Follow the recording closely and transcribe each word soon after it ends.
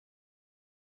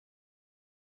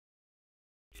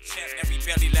Champ, every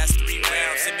belly lasts 3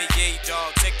 rounds. MMA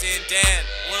Dawgs, Hector and Dan.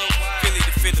 Worldwide. Philly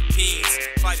to Philippines.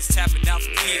 Fighters tapping out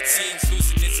for guillotines.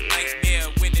 Losing is a nightmare.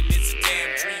 Winning is a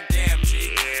damn dream. Damn,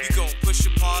 G. You gon' push a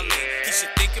parlay. You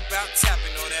should think about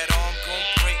tapping or that arm gon'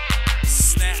 break.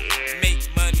 Snap. Make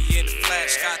money in a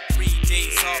flash. Got 3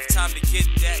 days off. Time to get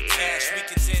that cash.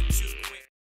 Weekends in too quick.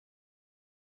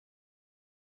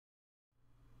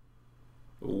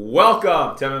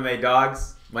 Welcome to MMA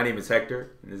Dawgs. My name is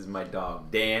Hector, and this is my dog,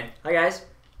 Dan. Hi, guys.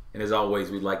 And as always,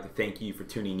 we'd like to thank you for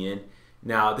tuning in.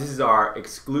 Now, this is our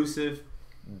exclusive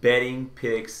betting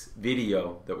picks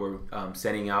video that we're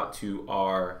sending out to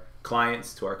our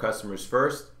clients, to our customers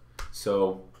first.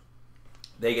 So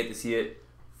they get to see it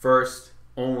first,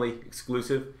 only,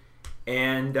 exclusive.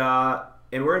 And we're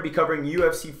going to be covering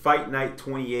UFC Fight Night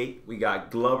 28. We got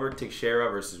Glover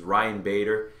Teixeira versus Ryan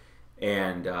Bader.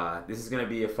 And this is going to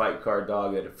be a fight card,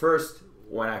 dog, that at first,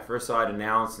 when I first saw it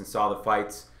announced and saw the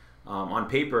fights on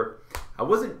paper,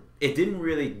 it didn't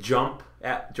really jump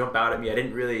out at me. I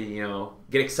didn't really,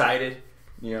 get excited,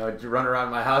 to run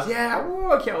around my house. Yeah,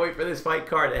 whoa, I can't wait for this fight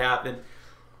card to happen.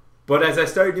 But as I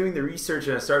started doing the research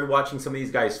and I started watching some of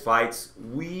these guys' fights,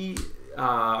 we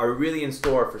are really in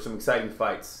store for some exciting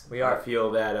fights. We are. I feel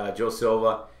that Joe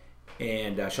Silva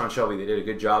and Sean Shelby, they did a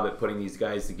good job at putting these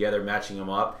guys together, matching them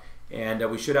up. And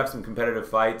we should have some competitive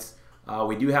fights.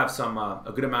 We do have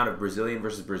a good amount of Brazilian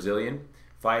versus Brazilian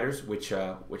fighters, which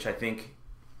I think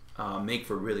make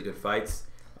for really good fights.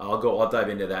 I'll dive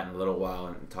into that in a little while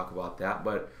and talk about that.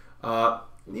 But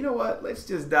you know what? Let's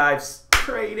just dive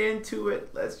straight into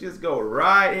it. Let's just go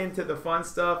right into the fun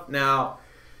stuff. Now,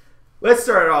 let's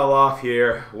start it all off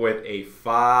here with a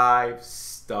 5-star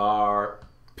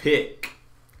pick.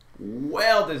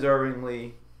 Well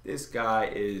deservingly, this guy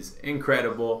is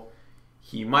incredible.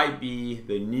 He might be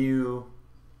the new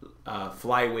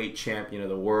flyweight champion of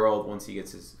the world once he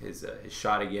gets his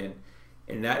shot again.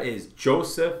 And that is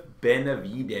Joseph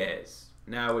Benavidez.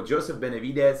 Now, with Joseph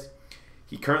Benavidez,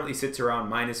 he currently sits around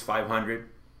minus 500,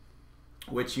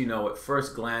 which, at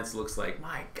first glance looks like,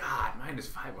 my God, minus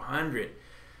 500.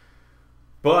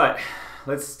 But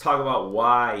let's talk about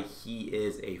why he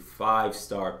is a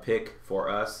 5-star pick for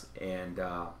us. And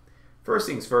first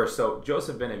things first, so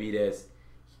Joseph Benavidez,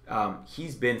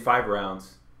 he's been 5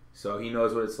 rounds, so he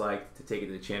knows what it's like to take it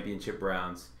to the championship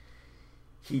rounds.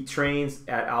 He trains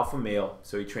at Alpha Male,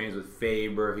 so he trains with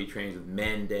Faber, he trains with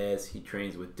Mendez, he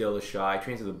trains with Dillashaw, he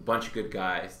trains with a bunch of good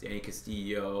guys, Danny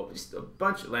Castillo, just a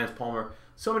bunch of Lance Palmer,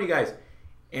 so many guys.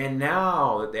 And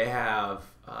now that they have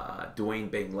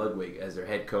Dwayne Bang Ludwig as their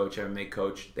head coach, MMA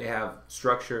coach, they have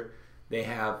structure, they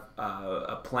have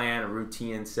a plan, a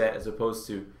routine set, as opposed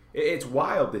to, it's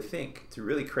wild to think, it's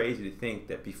really crazy to think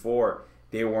that before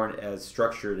they weren't as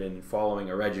structured in following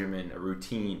a regimen, a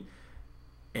routine.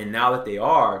 And now that they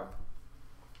are,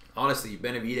 honestly,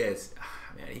 Benavidez,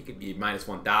 man, he could be minus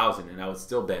 1,000 and I would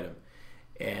still bet him.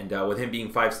 And with him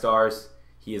being 5 stars,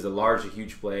 he is a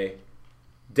huge play.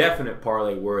 Definite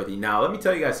parlay worthy. Now, let me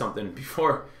tell you guys something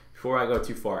before I go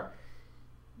too far.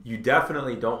 You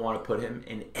definitely don't want to put him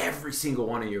in every single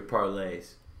one of your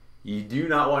parlays. You do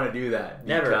not want to do that.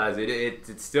 Never. Because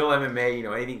it's still MMA.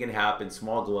 Anything can happen.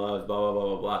 Small gloves, blah, blah, blah,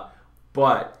 blah, blah.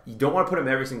 But you don't want to put him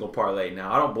in every single parlay.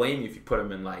 Now, I don't blame you if you put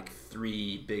him in like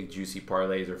 3 big juicy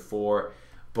parlays or 4.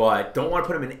 But don't want to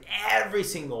put him in every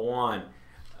single one.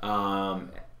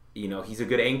 He's a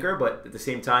good anchor, but at the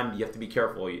same time, you have to be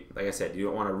careful. Like I said, you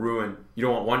don't want to ruin. You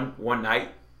don't want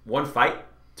one fight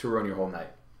to ruin your whole night.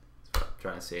 That's what I'm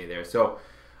trying to say there. So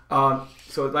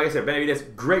like I said,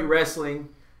 Benavidez, great wrestling.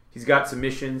 He's got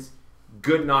submissions,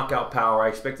 good knockout power. I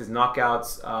expect his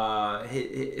knockouts,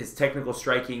 his technical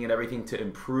striking and everything to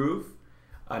improve.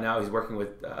 Now he's working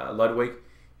with Ludwig.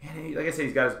 And like I said,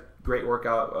 he's got his great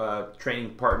workout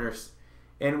training partners.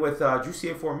 And with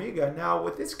Jussier Formiga, now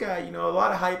with this guy, a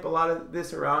lot of hype, a lot of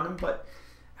this around him, but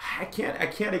I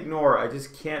just can't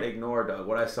ignore, Doug,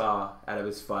 what I saw out of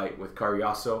his fight with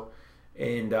Carriazo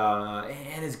and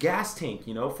his gas tank,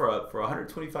 for a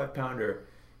 125-pounder.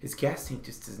 His gas tank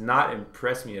just does not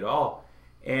impress me at all.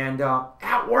 And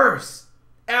at worst,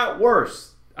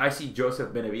 I see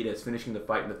Joseph Benavidez finishing the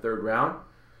fight in the 3rd round.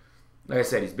 Like I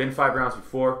said, he's been 5 rounds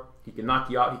before. He can knock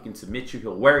you out. He can submit you.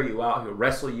 He'll wear you out. He'll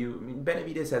wrestle you. I mean,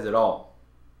 Benavidez has it all.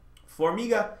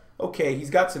 Formiga, okay, he's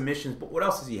got submissions, but what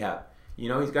else does he have?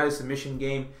 He's got his submission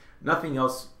game. Nothing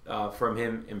else from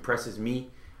him impresses me.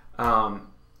 Like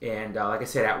I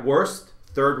said, at worst,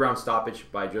 3rd round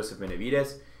stoppage by Joseph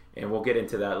Benavidez. And we'll get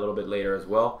into that a little bit later as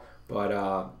well. But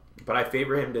I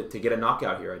favor him to get a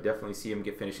knockout here. I definitely see him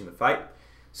finishing the fight.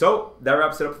 So that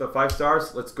wraps it up for the 5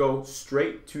 stars. Let's go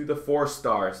straight to the 4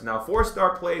 stars. Now,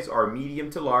 4-star plays are medium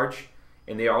to large,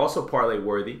 and they are also parlay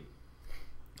worthy.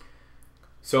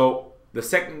 So the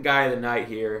second guy of the night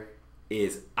here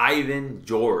is Ivan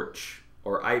George,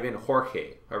 or Ivan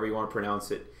Jorge, however you want to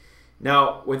pronounce it.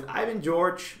 Now, with Ivan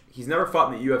George, he's never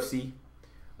fought in the UFC.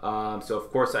 So,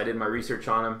 of course, I did my research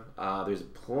on him. There's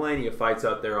plenty of fights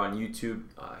out there on YouTube.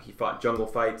 He fought Jungle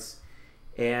Fights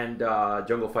and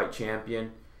Jungle Fight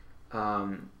Champion.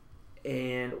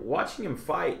 And watching him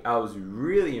fight, I was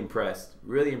really impressed.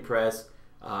 Really impressed.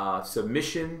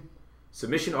 Submission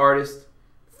artist.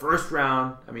 First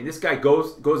round. I mean, this guy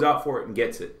goes out for it and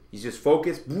gets it. He's just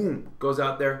focused. Boom. Goes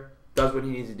out there. Does what he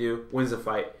needs to do. Wins the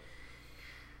fight.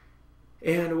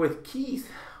 And with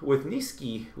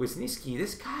Niski,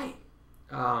 this guy,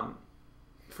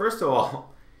 first of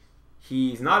all,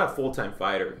 he's not a full-time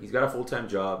fighter. He's got a full-time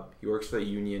job. He works for the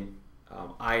union,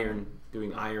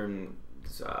 doing iron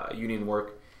union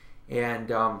work.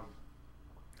 And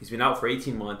he's been out for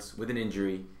 18 months with an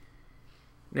injury.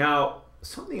 Now,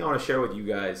 something I want to share with you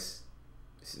guys,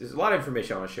 there's a lot of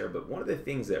information I want to share, but one of the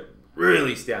things that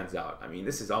really stands out, I mean,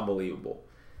 this is unbelievable.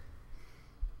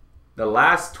 The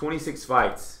last 26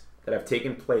 fights that have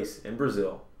taken place in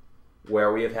Brazil,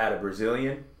 where we have had a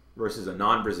Brazilian versus a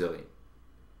non-Brazilian,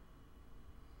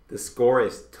 the score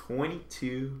is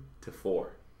 22-4.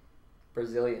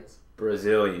 Brazilians.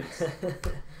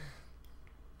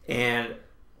 And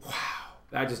wow,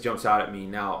 that just jumps out at me.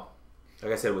 Now,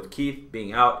 like I said, with Keith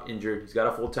being out, injured, he's got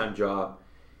a full-time job.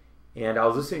 And I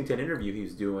was listening to an interview he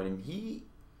was doing, and he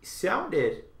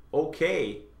sounded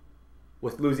okay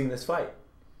with losing this fight.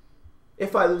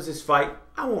 If I lose this fight,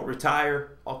 I won't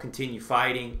retire. I'll continue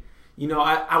fighting. You know,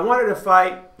 I wanted to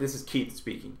fight. This is Keith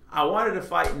speaking. I wanted to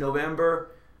fight in November,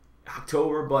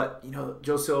 October, but, you know,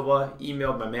 Joe Silva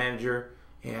emailed my manager,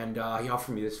 and he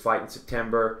offered me this fight in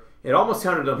September. It almost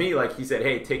sounded to me like he said,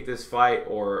 hey, take this fight,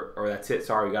 or that's it.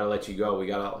 Sorry, we got to let you go. We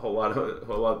got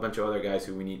a bunch of other guys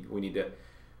who we need to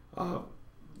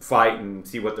fight and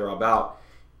see what they're about.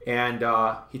 And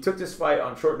he took this fight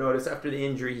on short notice after the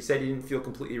injury. He said he didn't feel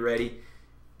completely ready.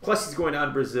 Plus, he's going down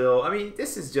to Brazil. I mean,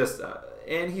 this is just,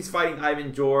 and he's fighting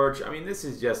Ivan George. I mean, this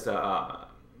is just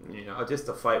just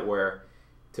a fight where,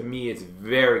 to me, it's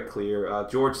very clear.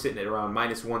 George sitting at around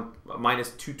minus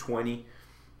 220.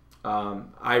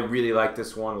 I really like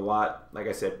this one a lot. Like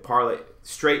I said, parlay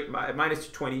straight minus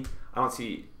 220. I don't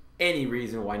see any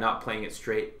reason why not playing it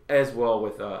straight as well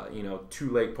with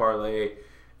 2-leg parlay.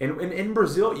 And in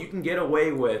Brazil, you can get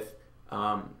away with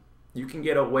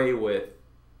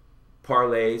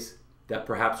parlays that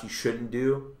perhaps you shouldn't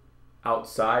do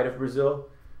outside of Brazil.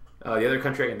 The other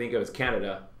country I can think of is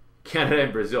Canada. Canada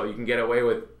and Brazil, you can get away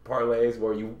with parlays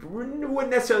where you wouldn't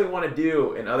necessarily want to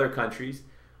do in other countries,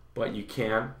 but you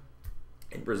can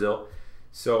in Brazil.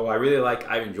 So I really like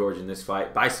Ivan George in this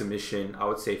fight by submission. I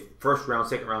would say first round,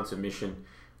 second round submission,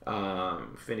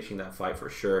 finishing that fight for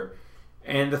sure.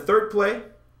 And the third play,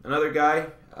 another guy.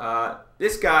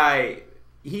 This guy,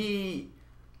 he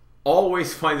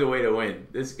always finds a way to win.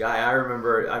 This guy, I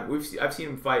remember, I've seen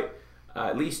him fight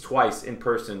at least twice in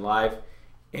person live,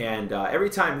 and every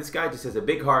time this guy just has a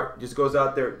big heart, just goes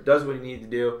out there, does what he needs to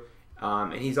do,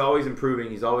 and he's always improving.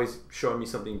 He's always showing me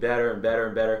something better and better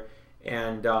and better.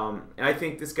 And I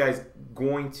think this guy's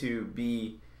going to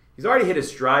be, he's already hit his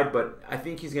stride, but I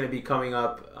think he's going to be coming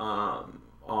up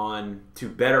on to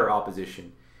better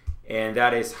opposition. And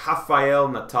that is Rafael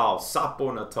Natal,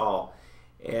 Sapo Natal.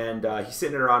 And he's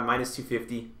sitting at around minus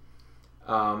 250.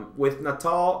 With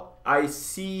Natal, I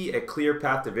see a clear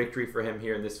path to victory for him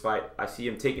here in this fight. I see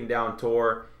him taking down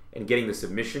Tor and getting the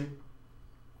submission.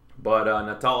 But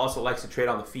Natal also likes to trade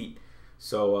on the feet.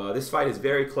 So this fight is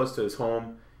very close to his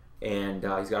home. And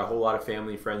he's got a whole lot of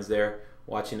family and friends there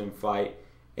watching him fight.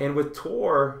 And with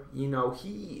Tor, you know,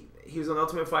 he was on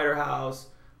Ultimate Fighter House,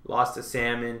 lost to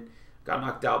Salmon, got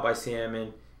knocked out by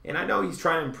Salmon. And I know he's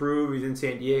trying to improve. He's in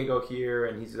San Diego here,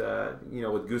 and he's, with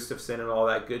Gustafsson and all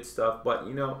that good stuff. But,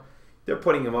 you know, they're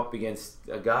putting him up against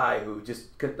a guy who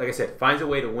just, like I said, finds a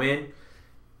way to win.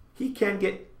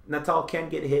 Natal can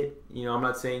get hit. You know, I'm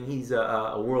not saying he's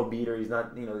a world beater. He's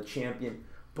not, the champion.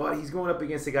 But he's going up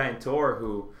against a guy in Tor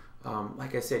who,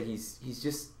 like I said, he's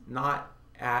just not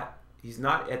at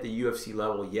the UFC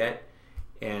level yet.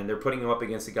 And they're putting him up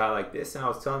against a guy like this. And I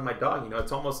was telling my dog,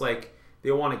 it's almost like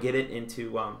they want to get it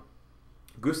into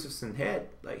Gustafsson's head.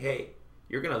 Like, hey,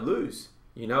 you're going to lose.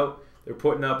 They're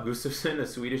putting up Gustafsson, a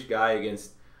Swedish guy,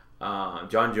 against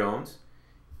John Jones.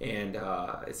 And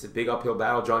it's a big uphill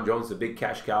battle. John Jones is a big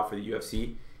cash cow for the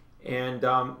UFC. And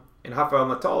And Rafael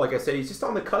Natal, like I said, he's just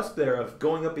on the cusp there of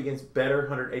going up against better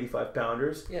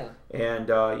 185-pounders. Yeah.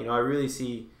 And, I really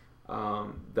see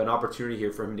an opportunity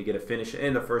here for him to get a finish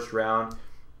in the first round.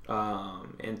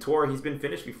 And Tor, he's been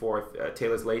finished before.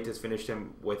 Taylor's Late has finished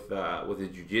him with his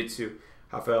jiu-jitsu.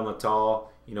 Rafael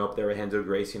Natal, up there with Renzo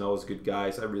Gracie and all those good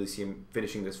guys. I really see him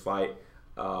finishing this fight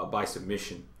by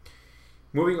submission.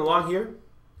 Moving along here,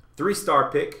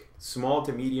 3-star pick, small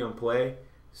to medium play.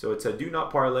 So it's a do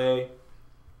not parlay.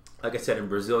 Like I said, in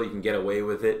Brazil, you can get away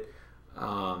with it.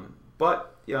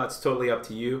 But, it's totally up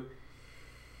to you.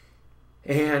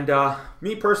 And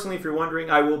me personally, if you're wondering,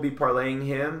 I will be parlaying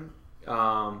him.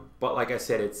 But like I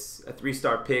said, it's a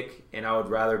 3-star pick, and I would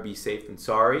rather be safe than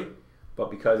sorry. But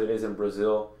because it is in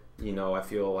Brazil, I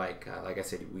feel like I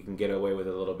said, we can get away with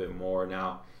it a little bit more.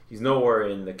 Now, he's nowhere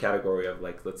in the category of,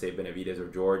 let's say, Benavidez or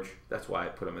George. That's why I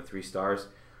put him at 3 stars.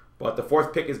 But the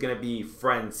 4th pick is going to be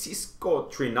Francisco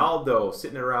Trinaldo,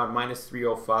 sitting at around minus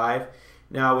 305.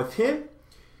 Now, with him,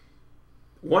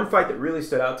 one fight that really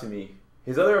stood out to me,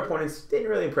 his other opponents didn't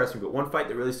really impress me, but one fight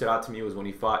that really stood out to me was when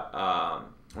he fought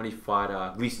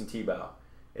Gleison Tibau.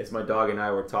 As my dog and I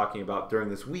were talking about during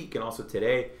this week and also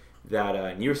today,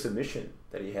 that near submission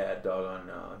that he had, on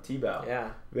Tibau. Yeah.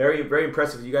 Very, very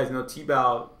impressive. You guys know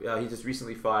Tibau, he just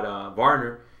recently fought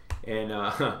Varner, and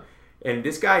and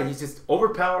this guy, he's just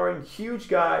overpowering, huge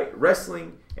guy,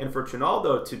 wrestling, and for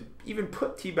Trinaldo to even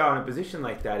put Tibau in a position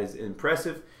like that is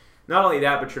impressive. Not only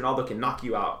that, but Trinaldo can knock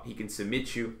you out. He can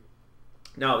submit you.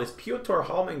 Now, this Piotr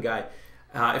Hallmann guy,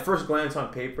 at first glance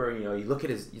on paper, you look at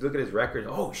his record.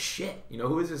 Oh shit!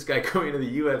 Who is this guy coming to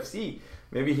the UFC?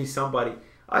 Maybe he's somebody.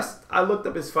 I looked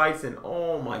up his fights and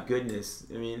oh my goodness!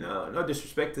 I mean, no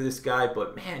disrespect to this guy,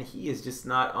 but man, he is just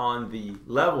not on the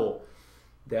level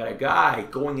that a guy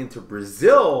going into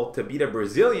Brazil to beat a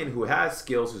Brazilian who has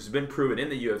skills, who's been proven in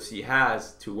the UFC,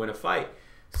 has to win a fight.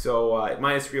 So at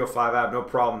minus 305, I have no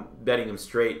problem betting him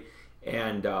straight.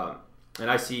 And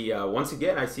I see, once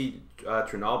again,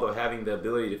 Trinaldo having the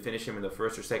ability to finish him in the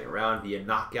first or second round via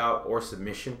knockout or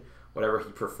submission, whatever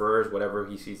he prefers, whatever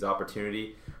he sees the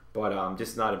opportunity. But I'm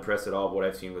just not impressed at all with what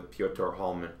I've seen with Piotr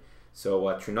Hallmann. So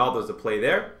Trinaldo's the play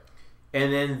there.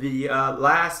 And then the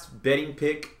last betting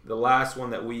pick, the last one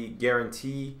that we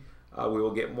guarantee we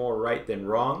will get more right than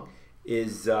wrong,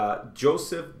 is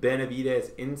Joseph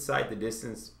Benavidez inside the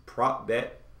distance prop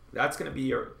bet. That's going to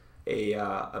be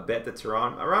a bet that's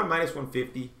around minus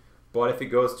 150. But if it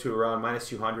goes to around minus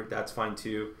 200, that's fine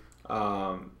too.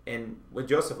 And with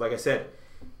Joseph, like I said,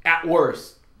 at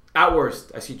worst,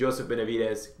 I see Joseph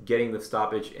Benavidez getting the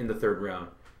stoppage in the 3rd round.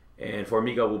 And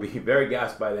Formiga will be very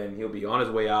gassed by then. He'll be on his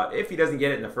way out if he doesn't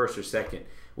get it in the 1st or 2nd.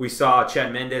 We saw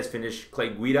Chad Mendes finish Clay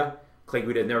Guida. Clay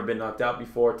Guida had never been knocked out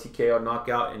before. TKO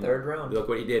knockout. And 3rd round. Look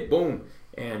what he did. Boom.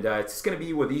 And it's just going to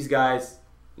be with these guys,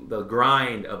 the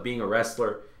grind of being a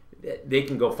wrestler. They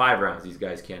can go 5 rounds, these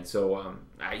guys can. So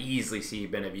I easily see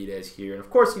Benavidez here. And of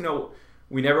course,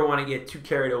 we never want to get too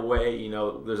carried away.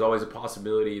 There's always a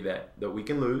possibility that we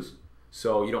can lose.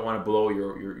 So you don't want to blow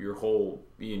your whole,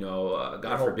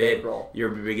 God forbid,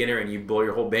 you're a beginner and you blow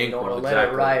your whole bankroll. You don't want to let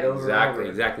it ride over.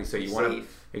 Exactly. So you want to,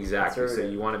 So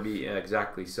you want to be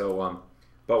exactly. So,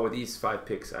 but with these 5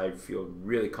 picks, I feel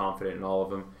really confident in all of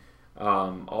them.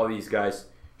 All these guys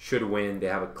should win. They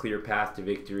have a clear path to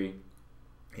victory,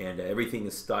 and everything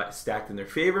is stacked in their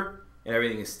favor, and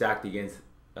everything is stacked against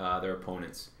their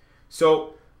opponents.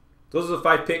 So those are the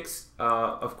 5 picks.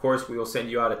 Of course, we will send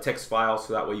you out a text file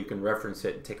so that way you can reference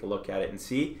it and take a look at it and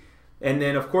see. And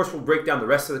then, of course, we'll break down the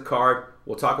rest of the card.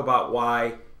 We'll talk about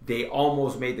why they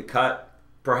almost made the cut.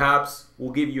 Perhaps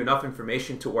we'll give you enough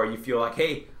information to where you feel like,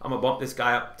 hey, I'm going to bump this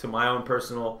guy up to my own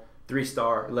personal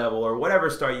 3-star level or whatever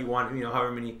star you want,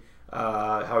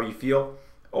 however you feel.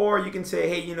 Or you can say,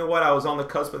 hey, you know what, I was on the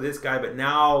cusp of this guy, but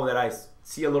now that I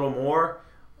see a little more,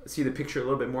 see the picture a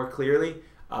little bit more clearly,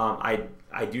 I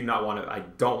don't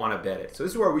want to bet it. So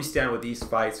this is where we stand with these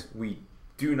fights. We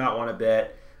do not want to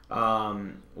bet.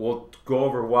 We'll go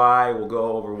over why. We'll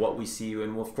go over what we see,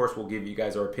 and of course we'll give you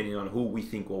guys our opinion on who we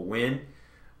think will win.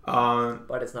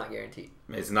 But it's not guaranteed.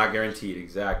 It's not guaranteed,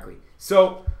 exactly.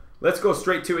 So let's go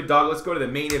straight to it, dog. Let's go to the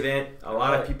main event. A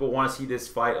lot of people want to see this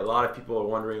fight. A lot of people are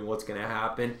wondering what's going to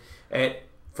happen. And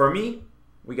for me,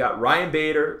 we got Ryan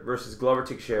Bader versus Glover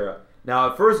Teixeira.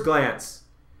 Now, at first glance,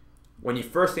 when you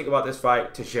first think about this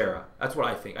fight, Teixeira. That's what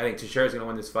I think. I think Teixeira's going to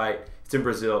win this fight. It's in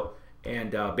Brazil.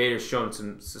 And Bader's shown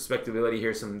some suspectability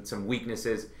here, some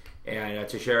weaknesses. And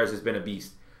Teixeira's has been a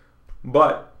beast.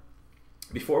 But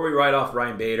before we write off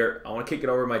Ryan Bader, I want to kick it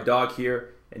over to my dog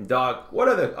here. And dog, what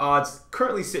are the odds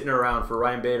currently sitting around for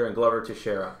Ryan Bader and Glover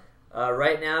Teixeira?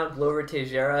 Right now, Glover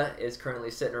Teixeira is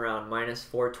currently sitting around minus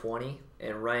 420,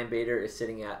 and Ryan Bader is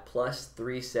sitting at plus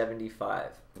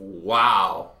 375.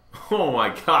 Wow. Oh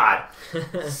my God.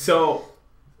 So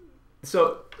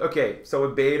okay. So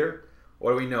with Bader,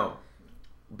 what do we know?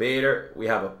 Bader, we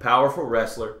have a powerful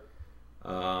wrestler,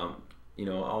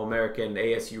 All-American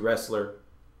ASU wrestler.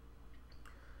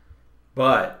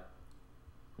 But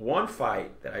one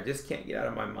fight that I just can't get out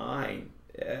of my mind,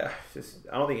 I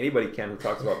don't think anybody can who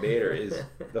talks about Bader, is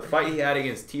the fight he had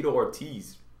against Tito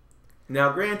Ortiz.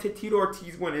 Now, granted, Tito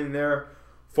Ortiz went in there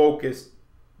focused,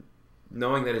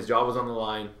 knowing that his job was on the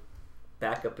line.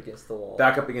 Back up against the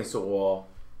wall.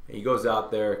 And he goes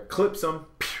out there, clips him,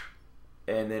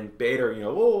 and then Bader, he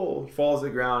falls to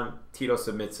the ground. Tito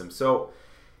submits him. So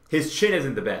his chin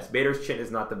isn't the best. Bader's chin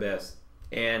is not the best.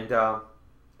 And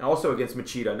also against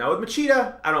Machida. Now with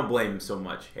Machida, I don't blame him so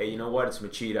much. Hey, you know what? It's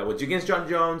Machida. With against John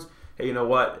Jones, hey, you know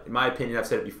what? In my opinion, I've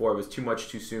said it before, it was too much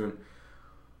too soon.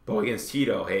 But against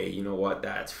Tito, hey, you know what?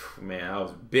 That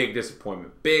was a big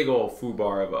disappointment. Big old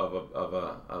foobar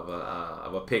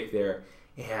of a pick there.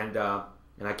 And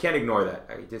I can't ignore that.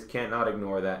 I just cannot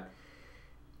ignore that.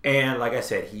 And like I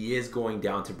said, he is going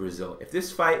down to Brazil. If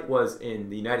this fight was in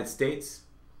the United States,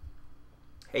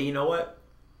 hey, you know what?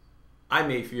 I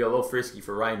may feel a little frisky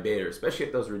for Ryan Bader, especially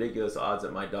at those ridiculous odds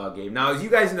that my dog gave. Now, as you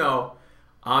guys know,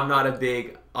 I'm not a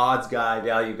big odds guy,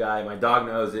 value guy. My dog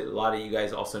knows it. A lot of you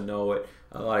guys also know it.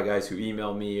 A lot of guys who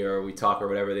email me or we talk or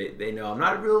whatever, they know I'm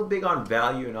not real big on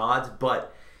value and odds.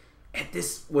 But at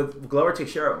this, with Glover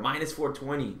Teixeira minus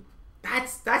 420,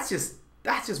 that's just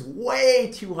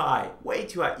way too high. Way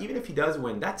too high. Even if he does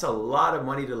win, that's a lot of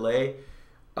money to lay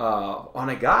on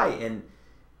a guy. And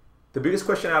the biggest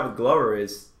question I have with Glover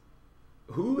is,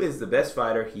 who is the best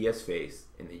fighter he has faced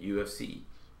in the UFC?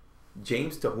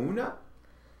 James Tahuna?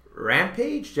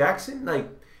 Rampage Jackson? Like,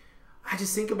 I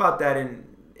just think about that, and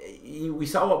we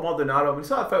saw what Maldonado. We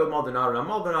saw a fight with Maldonado. Now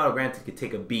Maldonado, granted, could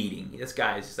take a beating. This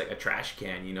guy is just like a trash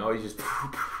can, He's just.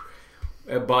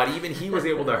 But even he was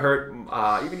able to hurt.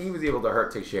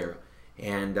 Teixeira,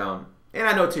 and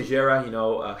I know Teixeira.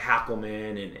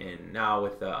 Hackelman, and now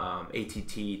with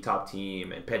ATT Top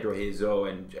Team and Pedro Hazo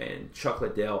and Chuck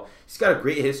Liddell. He's got a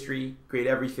great history, great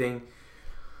everything.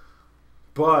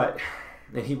 But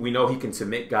we know he can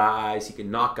submit guys. He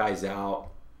can knock guys out.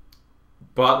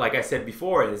 But like I said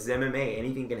before, this is MMA.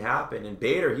 Anything can happen. And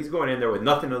Bader, he's going in there with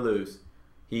nothing to lose.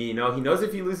 He knows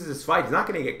if he loses this fight, he's not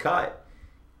going to get cut.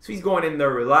 So he's going in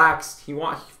there relaxed.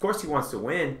 Of course, he wants to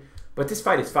win. But this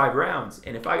fight is 5 rounds.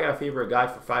 And if I got to favor a guy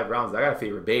for 5 rounds, I got to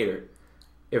favor Bader.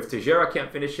 If Teixeira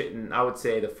can't finish it in, I would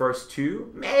say, the first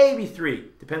 2, maybe 3.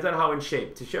 Depends on how in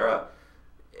shape. Teixeira,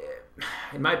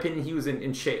 in my opinion, he was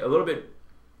in shape, a little bit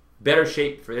better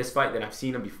shape for this fight than I've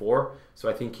seen him before. So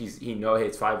I think hey,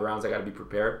 it's 5 rounds. I got to be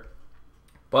prepared.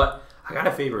 But I got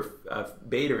to favor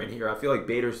Bader in here. I feel like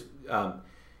Bader's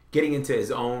getting into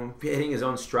hitting his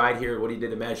own stride here. What he did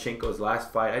to Madchenko's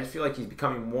last fight. I just feel like he's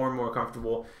becoming more and more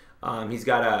comfortable. He's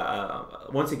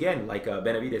got once again, like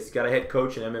Benavidez, he's got a head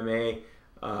coach in MMA,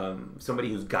 somebody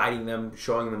who's guiding them,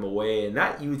 showing them a way. And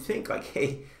that, you would think, like,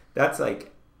 hey, that's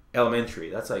like elementary.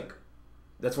 That's one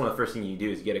of the first things you do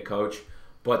is get a coach.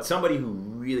 But somebody who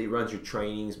really runs your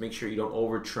trainings, make sure you don't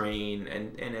overtrain,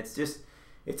 and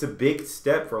it's a big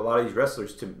step for a lot of these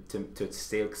wrestlers to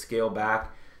scale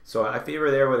back. So I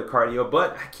favor there with the cardio,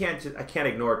 but I can't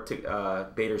ignore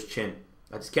Bader's chin.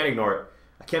 I just can't ignore it.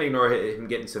 I can't ignore him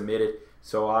getting submitted.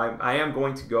 So I am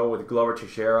going to go with Glover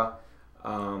Teixeira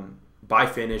by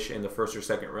finish in the first or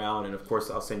second round, and of course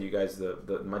I'll send you guys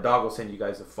my dog will send you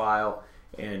guys the file,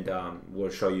 and we'll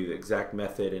show you the exact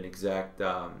method and exact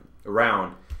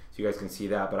round, so you guys can see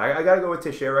that. But I got to go with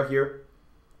Teixeira here.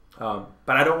 But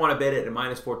I don't want to bet it at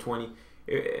minus 420.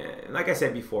 And like I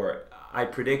said before, I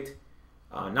predict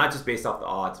not just based off the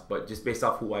odds, but just based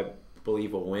off who I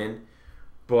believe will win.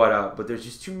 But there's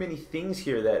just too many things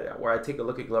here where I take a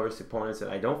look at Glover's opponents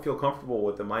and I don't feel comfortable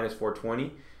with the minus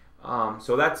 420.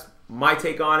 So that's my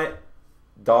take on it.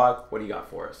 Dog, what do you got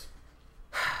for us?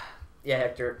 Yeah,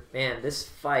 Hector, man, this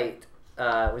fight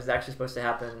was actually supposed to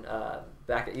happen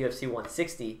back at UFC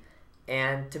 160,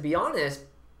 and to be honest,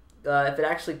 if it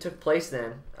actually took place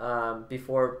then,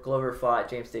 before Glover fought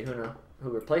James Tahuna, who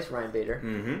replaced Ryan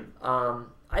Bader,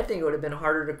 I think it would have been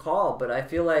harder to call. But I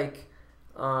feel like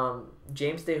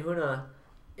James Tahuna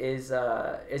is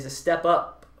a step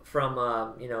up from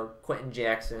Quentin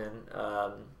Jackson,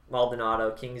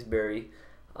 Maldonado, Kingsbury,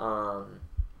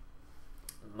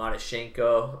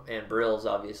 Madchenko, and Brills,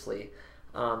 obviously.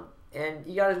 And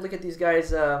you got to look at these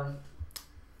guys.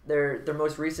 their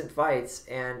most recent fights,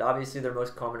 and obviously their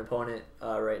most common opponent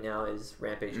right now is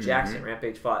Rampage Jackson.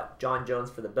 Rampage fought John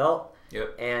Jones for the belt.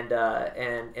 Yep.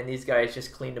 And these guys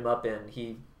just cleaned him up, and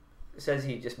he says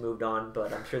he just moved on,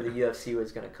 but I'm sure the UFC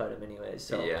was going to cut him anyways.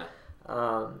 So yeah.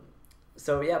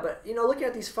 But looking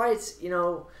at these fights,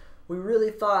 we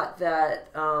really thought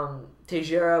that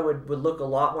Teixeira would look a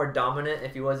lot more dominant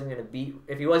if he wasn't going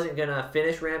to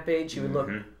finish Rampage. He would look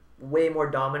way more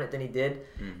dominant than he did.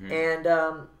 And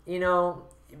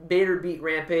Bader beat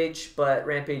Rampage, but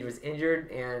Rampage was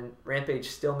injured, and Rampage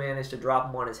still managed to drop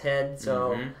him on his head.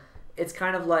 So it's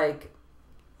kind of like,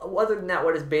 other than that,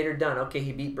 what has Bader done? Okay,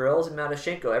 he beat Brills and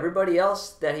Matoshenko. Everybody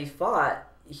else that he fought,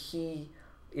 he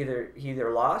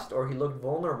either lost or he looked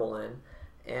vulnerable in.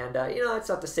 And, it's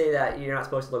not to say that you're not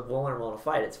supposed to look vulnerable in a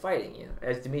fight. It's fighting.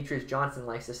 As Demetrius Johnson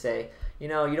likes to say, you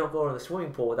don't go to the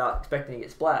swimming pool without expecting to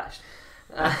get splashed.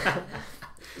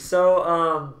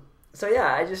 So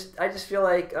yeah, I just feel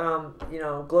like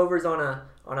Glover's on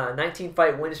a 19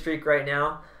 fight win streak right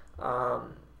now,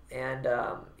 and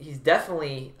he's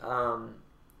definitely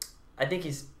I think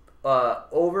he's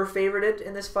over favorited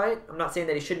in this fight. I'm not saying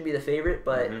that he shouldn't be the favorite,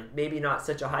 but maybe not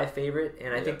such a high favorite.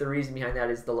 And I think the reason behind that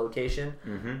is the location,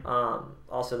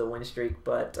 also the win streak.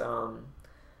 But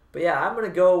yeah, I'm gonna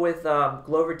go with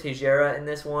Glover Teixeira in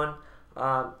this one.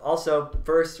 Also,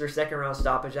 first or second round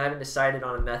stoppage. I haven't decided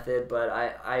on a method, but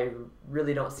I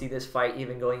really don't see this fight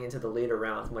even going into the later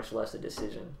rounds, much less a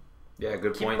decision. Yeah,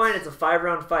 good point. Keep in mind it's a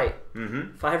 5-round fight.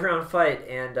 5-round fight,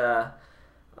 and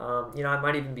I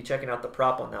might even be checking out the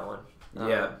prop on that one.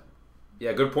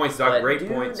 Yeah, good points, Doc. Great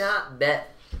points. Do not bet.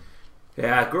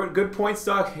 Yeah, good points,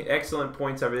 Doc. Excellent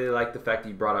points. I really like the fact that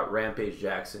you brought up Rampage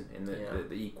Jackson and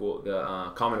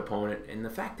the common opponent, and the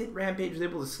fact that Rampage was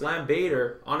able to slam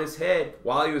Bader on his head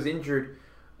while he was injured.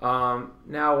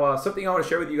 Now, something I want to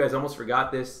share with you guys. I almost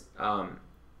forgot this.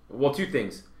 Two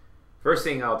things. First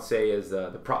thing I would say is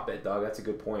the prop bet, Dog. That's a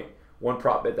good point. One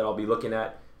prop bet that I'll be looking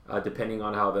at, depending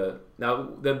on how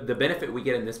the benefit we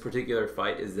get in this particular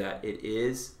fight is that it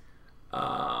is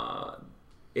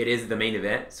the main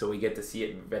event, so we get to see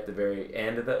it at the very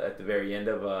end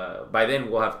of by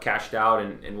then we'll have cashed out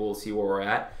and we'll see where we're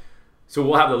at. So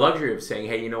we'll have the luxury of saying,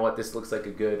 hey, you know what, this looks like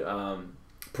a good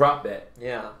prop bet.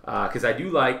 Yeah. Because I do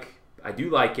like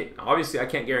it. Obviously, I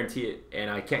can't guarantee it, and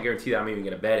I can't guarantee that I'm even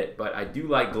going to bet it. But I do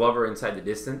like Glover inside the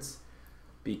distance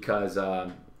because,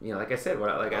 like I said,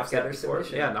 I've said before,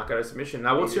 knockout or submission.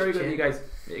 Now we'll share with you guys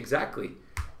exactly.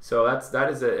 So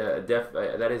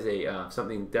that is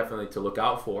something definitely to look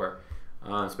out for,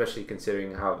 especially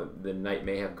considering how the night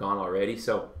may have gone already.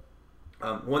 So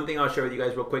one thing I'll share with you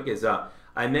guys real quick is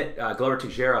I met Glover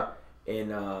Teixeira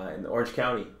in Orange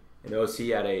County in the OC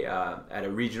at a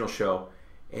regional show,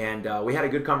 and we had a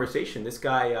good conversation. This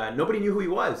guy, nobody knew who he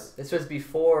was. This was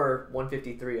before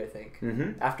 153, I think.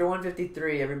 After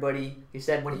 153, he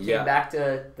said when he came back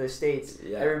to the States,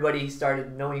 everybody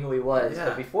started knowing who he was.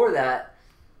 But before that,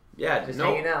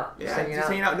 hanging out.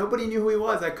 Hanging out. Nobody knew who he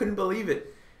was. I couldn't believe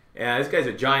it. Yeah, this guy's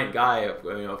a giant guy,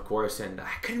 of course, and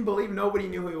I couldn't believe nobody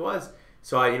knew who he was.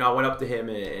 So I went up to him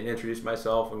and introduced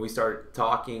myself, and we started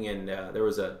talking. And there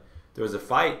was a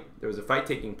fight. There was a fight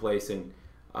taking place, and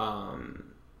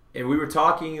we were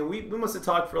talking, and we must have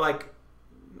talked for like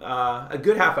a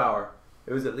good half hour.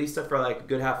 It was at least for like a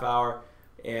good half hour,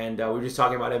 and we were just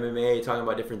talking about MMA, talking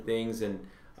about different things, and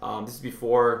this is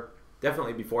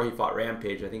definitely before he fought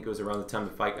Rampage. I think it was around the time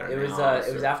the fight got announced.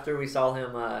 It was after we saw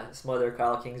him smother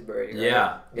Kyle Kingsbury.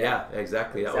 Right? Yeah,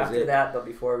 exactly. That was after it. that, but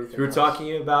before everything. We were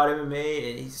talking about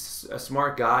MMA, and he's a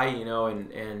smart guy,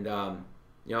 and I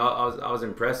was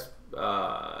impressed,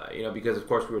 because of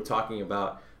course we were talking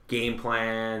about game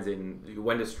plans and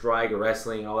when to strike,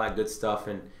 wrestling, and all that good stuff,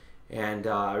 and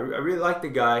I really like the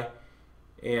guy,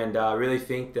 and I really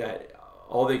think that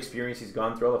all the experience he's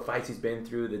gone through, all the fights he's been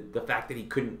through, the fact that he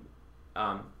couldn't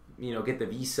get the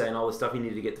visa and all the stuff he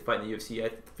needed to get to fight in the UFC,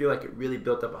 I feel like it really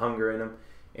built up hunger in him,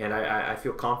 and I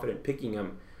feel confident picking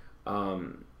him,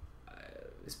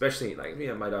 especially like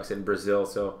my dog said in Brazil.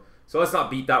 So let's not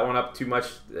beat that one up too much.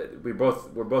 We're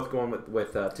both going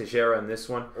with Teixeira in this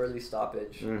one. Early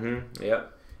stoppage.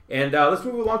 Yep. And let's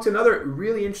move along to another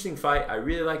really interesting fight. I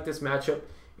really like this matchup,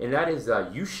 and that is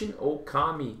Yushin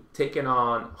Okami taking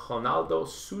on Ronaldo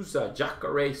Souza,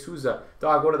 Gerais Souza.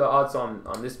 Dog, what are the odds on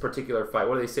this particular fight?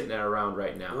 What are they sitting at around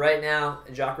right now? Right now,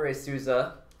 Gerais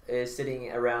Souza is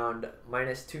sitting around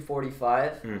minus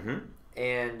 245,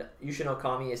 and Yushin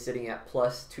Okami is sitting at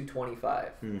plus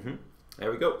 225.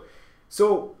 There we go.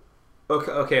 So,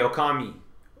 okay, Okami,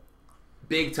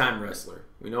 big time wrestler.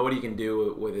 We know what he can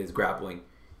do with his grappling.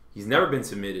 He's never been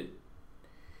submitted.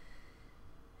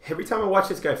 every time I watch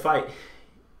this guy fight,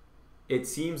 it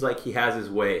seems like he has his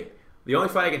way. The only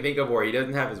fight I can think of where he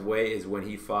doesn't have his way is when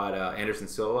he fought Anderson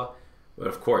Silva. But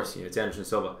of course, it's Anderson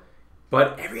Silva.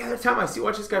 But every other time I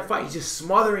watch this guy fight, he's just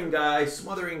smothering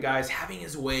guys, having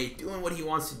his way, doing what he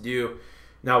wants to do.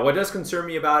 Now, what does concern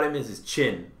me about him is his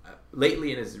chin.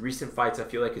 Lately, in his recent fights, I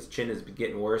feel like his chin has been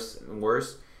getting worse and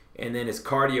worse. And then his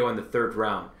cardio in the third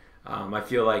round. I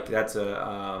feel like that's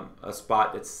a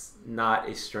spot that's not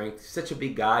a strength. He's such a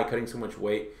big guy, cutting so much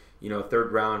weight.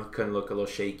 Third round couldn't look a little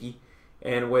shaky.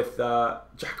 And with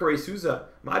Jacare Souza,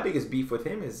 my biggest beef with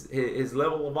him is his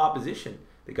level of opposition.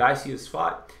 The guys he has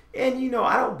fought. And,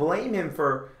 I don't blame him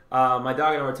for, my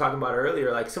dog and I were talking about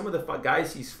earlier, like some of the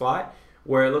guys he's fought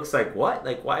where it looks like, what?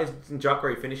 Like, why isn't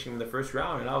Jacare finishing in the first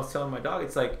round? And I was telling my dog,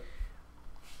 it's like,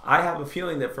 I have a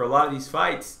feeling that for a lot of these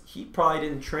fights, he probably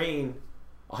didn't train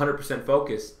 100%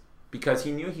 focused because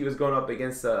he knew he was going up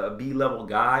against a B-level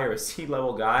guy or a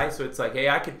C-level guy. So it's like, hey,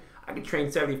 I could train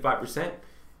 75%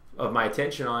 of my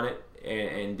attention on it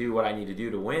and do what I need to do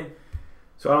to win.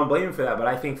 So I don't blame him for that, but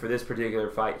I think for this particular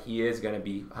fight, he is going to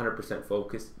be 100%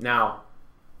 focused. Now,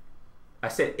 I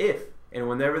said if, and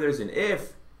whenever there's an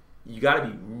if, you got to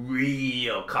be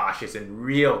real cautious and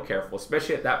real careful,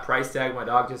 especially at that price tag my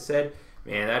dog just said.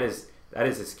 Man, that is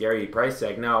a scary price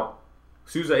tag. Now,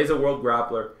 Souza is a world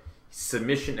grappler,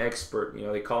 submission expert.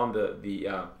 They call him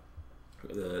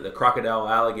the crocodile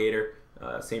alligator.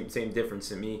 Same difference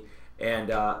to me. And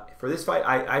for this fight,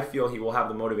 I feel he will have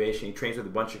the motivation. He trains with a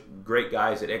bunch of great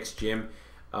guys at X Gym,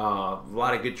 a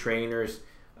lot of good trainers,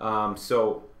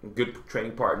 so good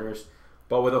training partners.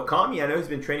 But with Okami, I know he's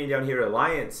been training down here at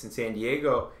Alliance in San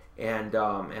Diego, and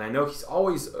I know he's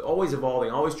always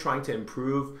evolving, always trying to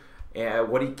improve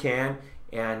what he can.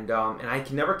 And I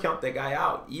can never count that guy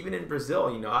out, even in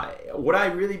Brazil. Would I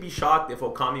really be shocked if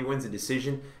Okami wins a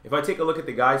decision? If I take a look at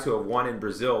the guys who have won in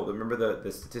Brazil, remember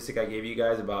the statistic I gave you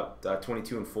guys about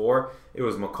 22-4? It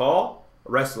was McCall,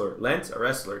 a wrestler, Lentz, a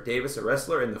wrestler, Davis, a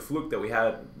wrestler, and the fluke that we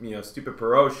had, stupid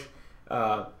Paroche.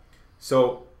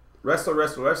 So wrestler,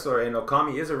 and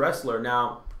Okami is a wrestler.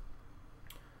 Now,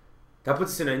 that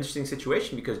puts us in an interesting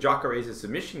situation because Jacare is a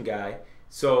submission guy.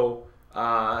 So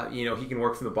he can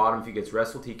work from the bottom if he gets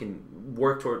wrestled. He can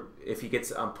work toward, if he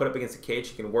gets put up against the cage,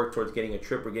 he can work towards getting a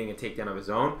trip or getting a takedown of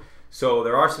his own. So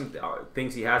there are some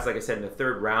things he has, like I said, in the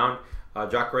third round.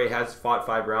 Jacare has fought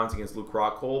 5 rounds against Luke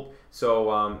Rockhold.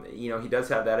 So, he does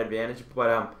have that advantage.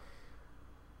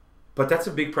 But that's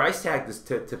a big price tag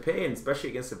to pay, and especially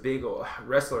against a big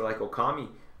wrestler like Okami.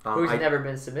 Who's never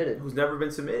been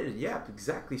submitted. Yeah,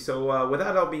 exactly. So with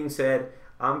that all being said,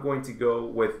 I'm going to go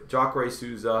with Jacare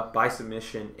Souza by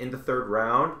submission in the third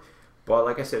round. But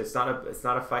like I said, it's not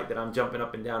a fight that I'm jumping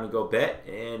up and down to go bet,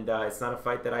 and it's not a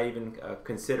fight that I even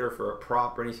consider for a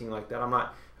prop or anything like that. I'm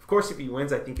not. Of course, if he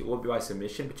wins, I think it will be by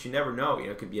submission, but you never know.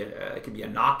 It could be a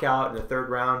knockout in the third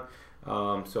round.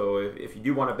 So if you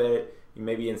do want to bet it, you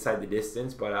may be inside the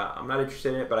distance. But I'm not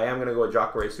interested in it. But I am going to go with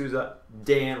Jacare Souza.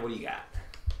 Dan, what do you got?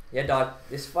 Yeah, dog.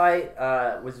 This fight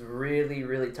was really,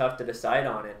 really tough to decide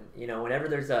on, and whenever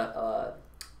there's a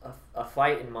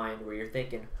fight in mind where you're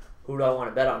thinking, who do I want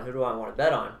to bet on? Who do I want to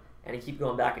bet on? And you keep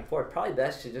going back and forth. Probably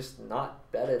best to just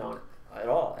not bet it on at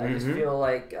all. I just feel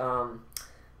like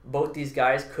both these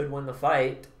guys could win the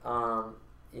fight.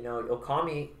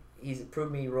 Okami, he's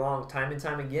proved me wrong time and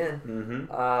time again.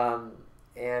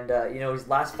 His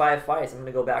last 5 fights, I'm going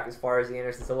to go back as far as the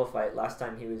Anderson Silva fight. Last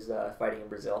time he was fighting in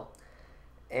Brazil.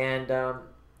 And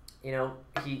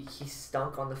he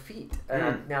stunk on the feet.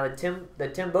 Now the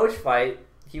Tim Boetsch fight,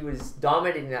 he was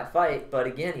dominating that fight, but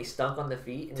again he stunk on the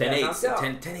feet and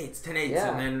 10-8,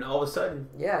 yeah. And then all of a sudden,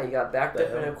 he got backed up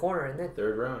in a corner, and then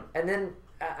third round. And then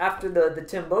after the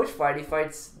Tim Boetsch fight, he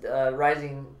fights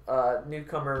rising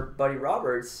newcomer Buddy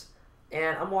Roberts,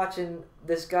 and I'm watching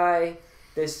this guy,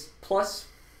 this plus.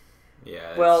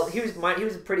 Yeah. Well, he was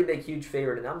a pretty big, huge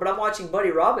favorite in that, but I'm watching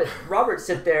Buddy Roberts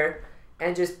sit there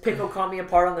and just pick Okami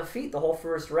apart on the feet the whole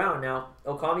first round. Now,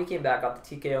 Okami came back off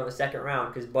the TKO in the second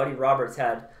round because Buddy Roberts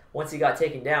once he got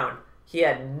taken down, he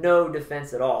had no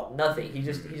defense at all, nothing. He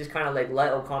just kind of like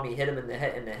let Okami hit him in the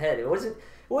head. It wasn't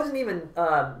even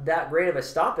that great of a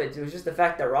stoppage. It was just the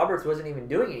fact that Roberts wasn't even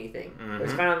doing anything. It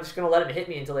was kind of, I'm just gonna let him hit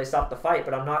me until they stop the fight,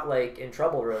 but I'm not like in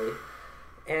trouble really.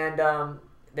 And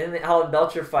then the Alan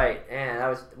Belcher fight,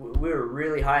 and we were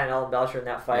really high on Alan Belcher in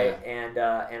that fight, and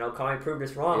Okami proved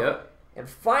us wrong. Yep. And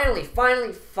finally,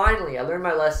 I learned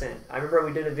my lesson. I remember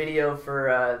we did a video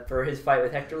for his fight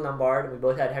with Hector Lombard, and we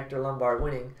both had Hector Lombard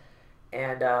winning.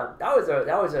 And that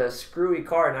was a screwy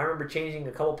card. And I remember changing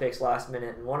a couple picks last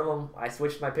minute, and one of them I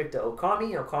switched my pick to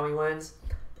Okami. Okami wins,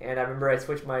 And I remember I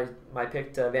switched my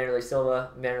pick to Vanderlei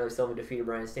Silva. Vanderlei Silva defeated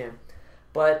Brian Stann.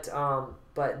 But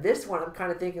this one, I'm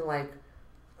kind of thinking like,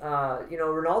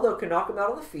 Ronaldo could knock him out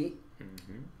on the feet.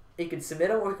 Mm-hmm. He could submit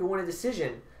him, or he could win a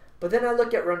decision. But then I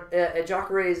look at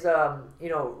Jacare's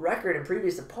record and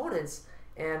previous opponents,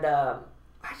 and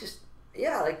like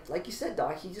you said,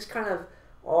 Doc, he just kind of,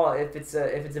 if it's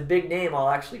a big name, I'll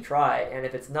actually try, and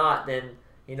if it's not, then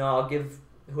I'll give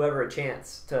whoever a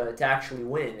chance to actually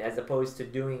win, as opposed to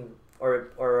doing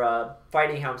or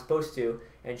fighting how I'm supposed to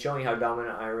and showing how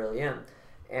dominant I really am.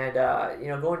 And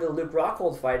going to the Luke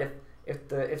Rockhold fight, if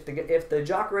the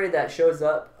Jacare that shows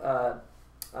up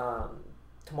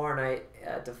tomorrow night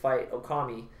to fight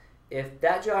Okami, if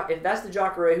that's the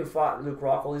Jacare who fought Luke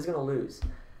Rockhold, he's gonna lose.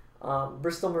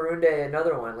 Bristol Marunde,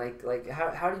 another one. Like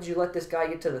how did you let this guy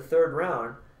get to the third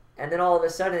round, and then all of a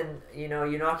sudden you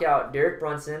knock out Derek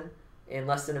Brunson in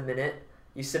less than a minute.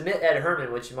 You submit Ed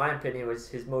Herman, which in my opinion was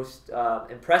his most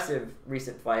impressive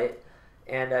recent fight,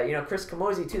 and Chris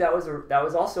Camozzi too. That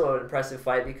was also an impressive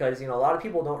fight, because a lot of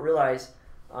people don't realize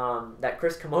that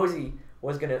Chris Camozzi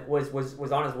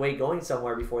was on his way going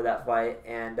somewhere before that fight,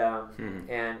 and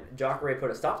Jacare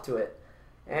put a stop to it,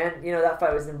 and that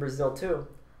fight was in Brazil too,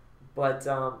 but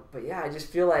yeah, I just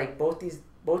feel like both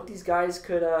these guys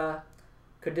could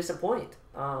disappoint,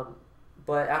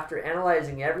 but after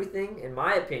analyzing everything, in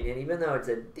my opinion, even though it's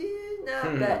a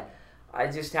not bet, I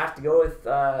just have to go with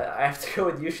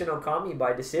Yushin Okami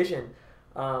by decision,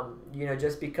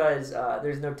 just because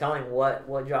there's no telling what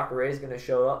Jacare is going to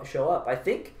show up. I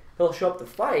think he'll show up to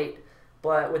fight,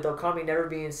 but with Okami never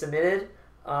being submitted,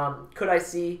 could I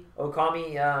see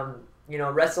Okami,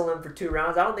 wrestle him for 2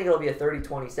 rounds? I don't think it'll be a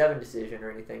 30-27 decision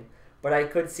or anything, but I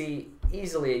could see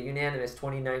easily a unanimous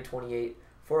 29-28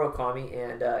 for Okami,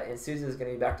 and Souza is going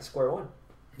to be back to square one.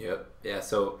 Yep. Yeah.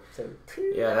 So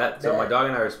my dog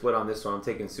and I are split on this one. I'm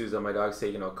taking Souza. My dog's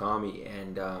taking Okami,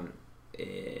 and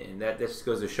that just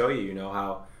goes to show you,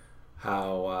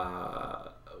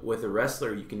 how with a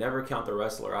wrestler, you can never count the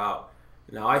wrestler out.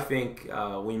 Now, I think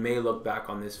we may look back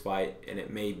on this fight, and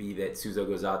it may be that Souza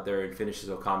goes out there and finishes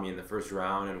Okami in the first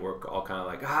round, and we're all kind of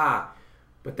like,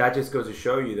 but that just goes to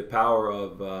show you the power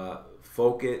of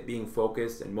being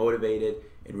focused and motivated,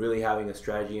 and really having a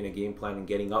strategy and a game plan, and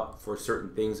getting up for certain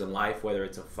things in life, whether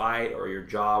it's a fight or your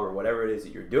job or whatever it is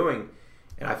that you're doing.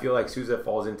 And I feel like Souza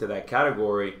falls into that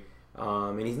category,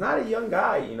 and he's not a young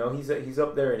guy. He's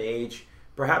up there in age,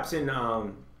 perhaps in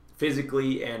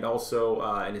physically, and also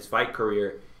in his fight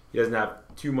career, he doesn't have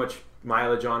too much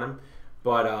mileage on him,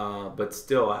 but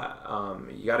still,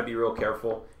 you got to be real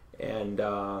careful. And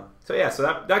so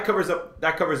that covers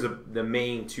the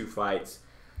main 2 fights.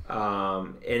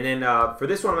 And then for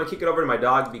this one, I'm gonna kick it over to my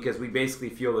dog, because we basically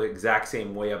feel the exact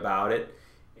same way about it,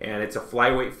 and it's a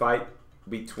flyweight fight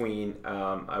between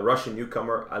a Russian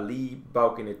newcomer, Ali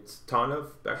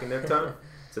Bagautinov.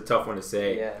 It's a tough one to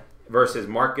say. Yeah. Versus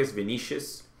Marcus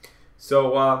Vinicius.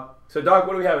 So dog,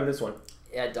 what do we have in this one?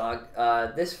 Yeah, dog.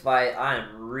 This fight, I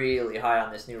am really high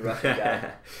on this new Russian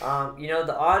guy.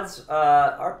 The odds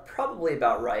are probably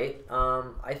about right.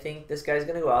 I think this guy's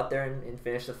going to go out there and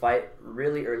finish the fight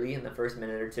really early in the first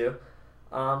minute or 2.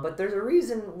 But there's a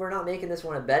reason we're not making this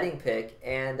one a betting pick.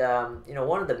 And,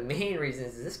 one of the main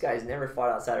reasons is this guy's never fought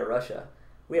outside of Russia.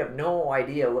 We have no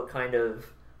idea what kind of...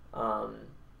 how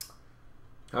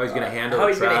he's going to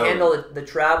handle the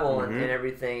travel and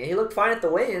everything. He looked fine at the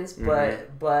weigh-ins, but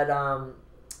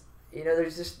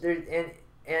there's just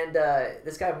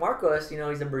this guy Marcos,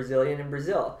 he's a Brazilian in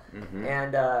Brazil,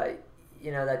 and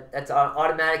that's an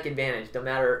automatic advantage no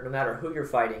matter who you're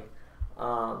fighting,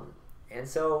 and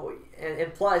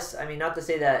plus, I mean, not to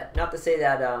say that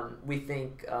we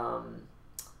think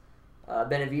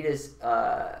Benavidez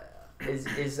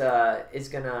is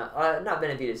gonna not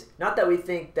Benavidez. Not that we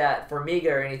think that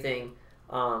Formiga or anything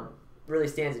really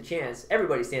stands a chance.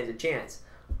 Everybody stands a chance,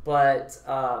 but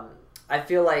I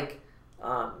feel like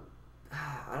I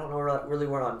don't know really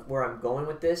where I'm going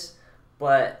with this,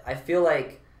 but I feel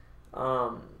like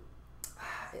I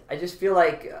just feel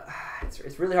like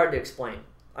it's really hard to explain.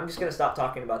 I'm just gonna stop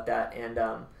talking about that, and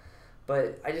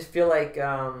but I just feel like.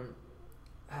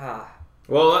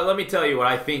 Well, let me tell you what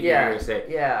I think you're going to say.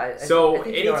 Yeah. So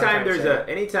anytime there's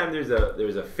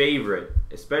a favorite,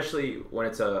 especially when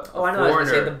it's a foreigner. I know. I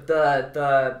was going to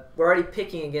say we're already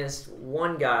picking against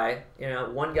one guy.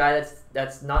 One guy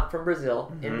that's not from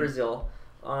Brazil in Brazil.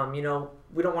 We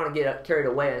don't want to get carried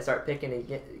away and start picking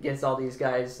against all these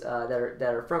guys that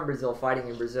are from Brazil, fighting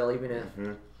in Brazil, even if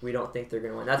we don't think they're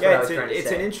going to win. That's what I was trying to say.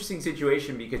 It's an interesting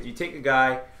situation, because you take a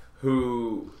guy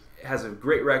who has a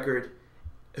great record,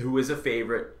 who is a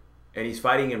favorite, and he's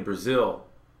fighting in Brazil,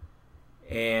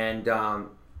 And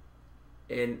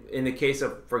in the case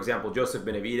of, for example, Joseph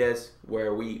Benavidez,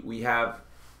 where we have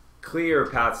clear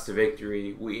paths to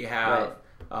victory, we have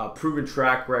proven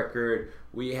track record,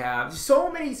 we have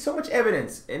so much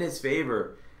evidence in his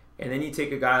favor. And then you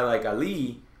take a guy like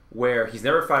Ali, where he's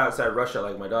never fought outside Russia,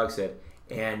 like my dog said,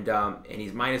 and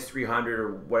he's minus 300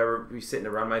 or whatever. He's sitting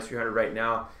around minus 300 right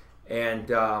now, and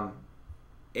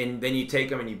then you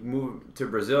take him and you move to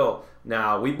Brazil.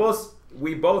 Now we both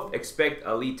expect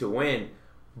Ali to win,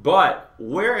 but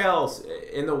where else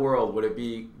in the world would it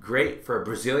be great for a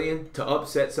Brazilian to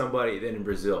upset somebody than in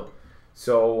Brazil?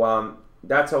 So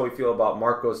that's how we feel about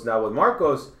Marcos. Now with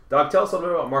Marcos, Doc, tell us a little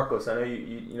bit about Marcos. I know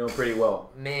you know pretty well.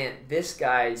 Man, this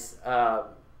guy's.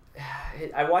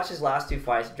 I watched his last two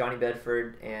fights, Johnny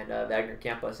Bedford and Wagner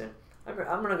Campos, and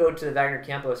I'm gonna go to the Wagner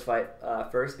Campos fight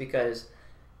first, because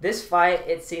this fight,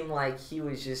 it seemed like he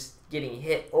was just getting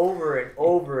hit over and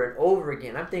over and over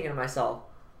again. I'm thinking to myself,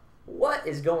 what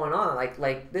is going on?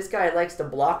 Like this guy likes to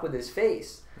block with his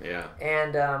face. Yeah.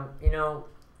 And in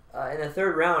the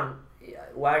third round,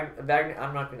 Wagner.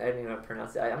 I didn't even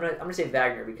pronounce it. I'm gonna say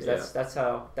Wagner, because that's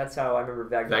how I remember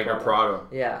Wagner. Wagner Prado.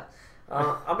 Yeah.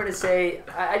 I'm gonna say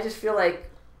I just feel like,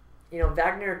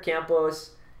 Wagner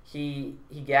Campos, he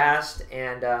gassed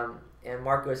and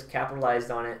Marcos capitalized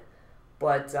on it,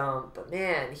 but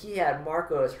man, he had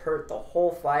Marcos hurt the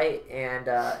whole fight, and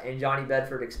Johnny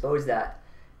Bedford exposed that,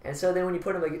 and so then when you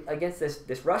put him against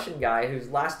this Russian guy whose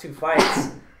last two fights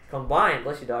combined,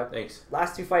 bless you dog, thanks,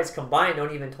 last two fights combined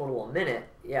don't even total a minute.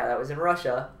 Yeah, that was in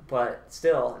Russia, but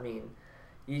still, I mean,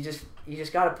 you just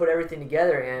got to put everything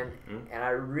together, and I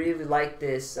really like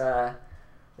this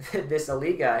this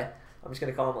Ali guy. I'm just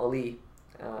gonna call him Ali,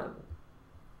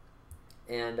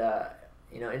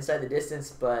 inside the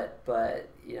distance. But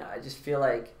I just feel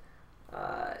like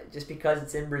just because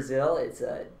it's in Brazil, it's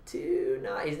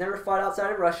he's never fought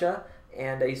outside of Russia,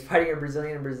 and he's fighting a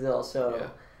Brazilian in Brazil. So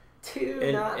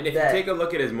and if you take a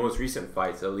look at his most recent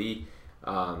fights, Ali.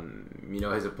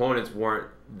 His opponents weren't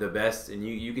the best, and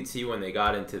you could see when they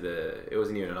got into it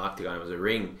wasn't even an octagon, it was a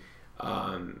ring,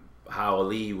 how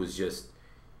Ali was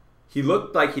he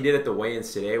looked like he did at the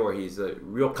weigh-ins today, where he's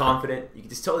real confident. You can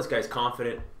just tell this guy's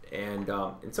confident, and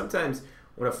sometimes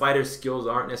when a fighter's skills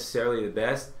aren't necessarily the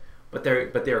best, but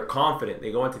they're confident,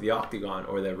 they go into the octagon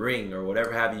or the ring or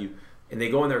whatever have you, and they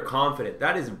go in there confident.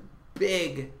 That is a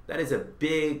big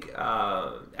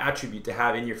attribute to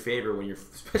have in your favor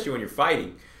especially when you're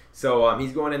fighting. So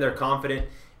he's going in there confident,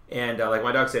 and like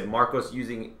my dog said, Marcos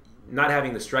not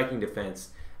having the striking defense,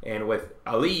 and with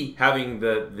Ali having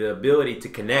the ability to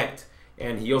connect,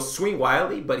 and he'll swing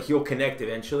wildly, but he'll connect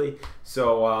eventually.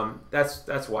 So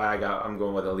that's why I'm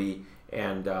going with Ali,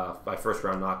 and by first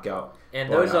round knockout.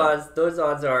 And those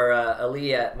odds are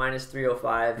Ali at minus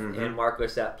 305 and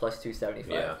Marcos at plus 275.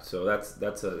 Yeah, so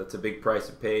that's a big price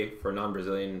to pay for a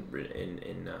non-Brazilian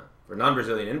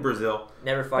in Brazil.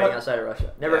 Never fighting outside of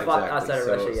Russia. Never fought outside of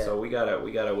Russia yet. So we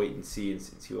gotta wait and see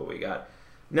what we got.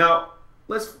 Now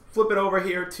let's flip it over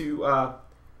here to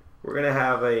we're gonna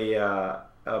have a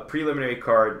preliminary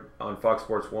card on Fox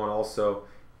Sports 1 also.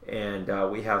 And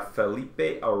we have Felipe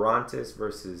Arantes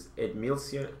versus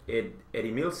Edimilson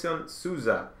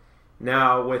Souza.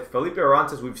 Now, with Felipe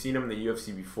Arantes, we've seen him in the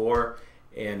UFC before,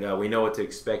 and we know what to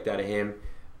expect out of him.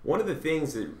 One of the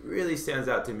things that really stands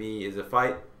out to me is a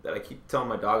fight that I keep telling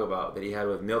my dog about that he had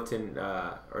with Milton,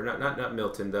 or not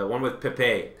Milton, the one with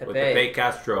Pepe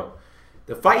Castro.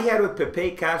 The fight he had with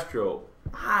Pepe Castro,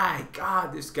 my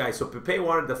God, this guy. So Pepe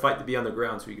wanted the fight to be on the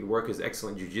ground so he could work his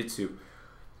excellent jiu-jitsu.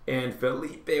 And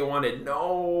Felipe wanted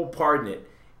no part in it.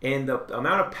 And the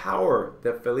amount of power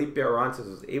that Felipe Arantes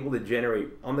was able to generate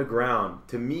on the ground,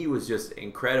 to me, was just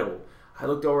incredible. I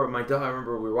looked over at my dog. I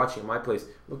remember we were watching at my place.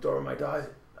 Looked over at my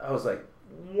dog. I was like,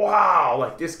 wow.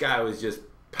 Like, this guy was just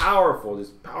powerful.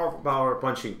 Just power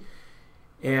punching.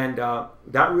 And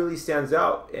that really stands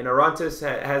out. And Arantes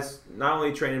has not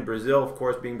only trained in Brazil, of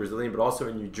course, being Brazilian, but also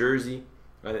in New Jersey.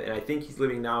 And I think he's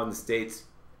living now in the States.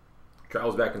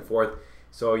 Travels back and forth.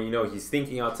 So, he's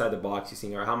thinking outside the box. He's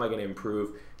thinking, all right, how am I going to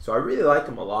improve? So I really like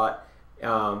him a lot.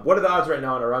 What are the odds right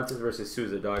now on Arantes versus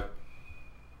Souza, dog? I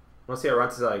want to say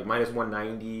Arantes is like minus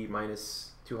 190,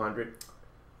 minus 200.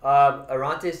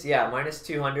 Arantes, minus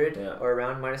 200 or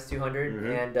around minus 200.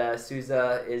 And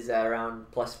Souza is at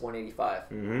around plus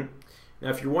 185. Now,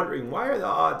 if you're wondering, why are the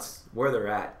odds where they're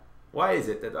at? Why is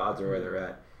it that the odds are where they're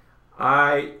at?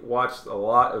 I watched a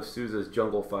lot of Souza's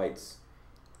jungle fights.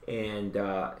 And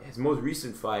his most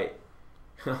recent fight,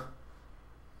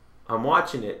 I'm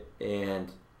watching it,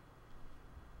 and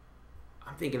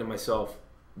I'm thinking to myself,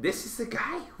 this is the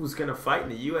guy who's going to fight in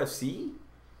the UFC?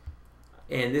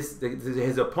 and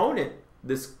his opponent,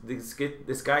 this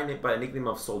guy named by the nickname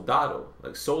of Soldado,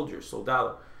 like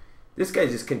Soldado. This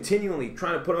guy's just continually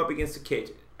trying to put him up against the cage.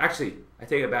 Actually, I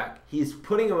take it back. He's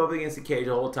putting him up against the cage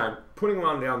the whole time, putting him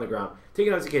down on the ground,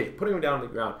 taking him against the cage, putting him down on the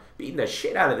ground, beating the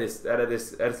shit out of this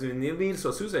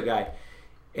Edimilson Souza guy.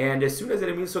 And as soon as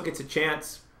Edimilson gets a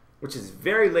chance, which is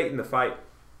very late in the fight,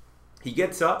 he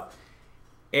gets up.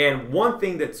 And one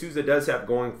thing that Souza does have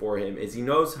going for him is he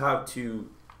knows how to,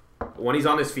 when he's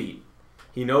on his feet,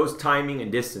 he knows timing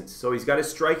and distance. So he's got his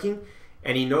striking,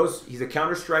 and he knows he's a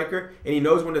counter striker, and he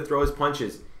knows when to throw his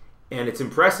punches. And it's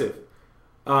impressive.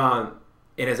 And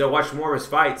as I watched more of his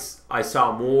fights, I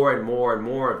saw more and more and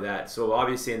more of that. So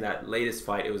obviously in that latest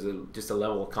fight, it was just a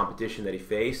level of competition that he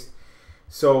faced.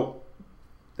 So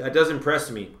that does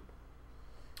impress me.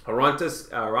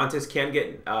 Arantes can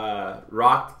get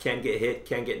rocked, can get hit,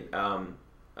 can get,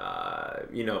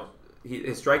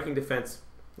 his striking defense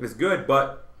is good,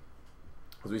 but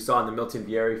as we saw in the Milton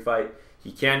Vieira fight,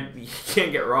 he can't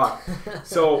get rocked.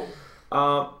 So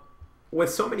with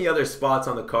so many other spots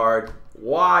on the card,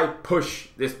 why push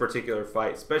this particular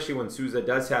fight, especially when Souza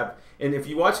does have, and if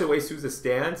you watch the way Souza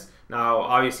stands, now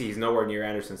obviously he's nowhere near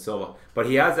Anderson Silva, but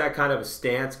he has that kind of a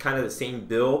stance, kind of the same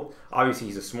build. Obviously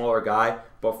he's a smaller guy,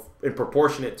 but in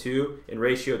proportionate to, in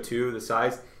ratio to the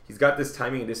size, he's got this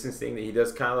timing and distance thing that he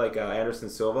does kind of like Anderson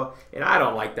Silva, and I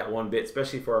don't like that one bit,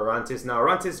 especially for Arantes. Now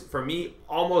Arantes, for me,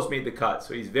 almost made the cut,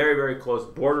 so he's very, very close,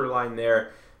 borderline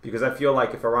there, because I feel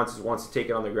like if Arantes wants to take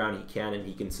it on the ground, he can, and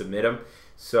he can submit him.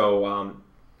 So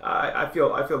I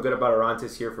feel good about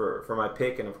Arantes here for my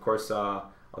pick, and of course I'll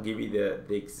give you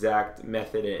the exact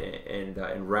method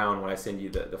and round when I send you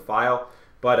the file.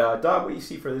 But Dog, what do you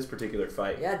see for this particular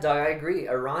fight? Yeah, Dog, I agree.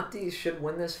 Arantes should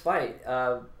win this fight,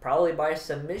 probably by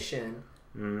submission.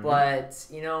 Mm-hmm. But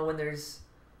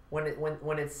when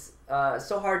it's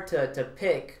so hard to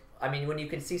pick, I mean, when you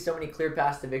can see so many clear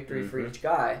paths to victory for each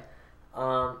guy,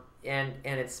 and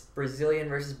it's Brazilian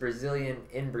versus Brazilian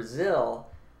in Brazil.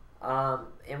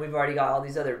 And we've already got all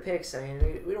these other picks. I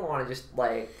mean, we don't want to just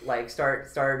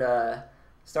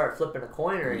start flipping a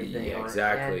coin or anything. Yeah,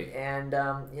 exactly. And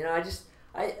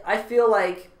I feel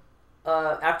like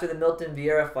after the Milton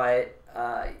Vieira fight,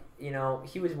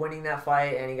 he was winning that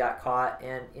fight and he got caught.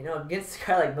 And against a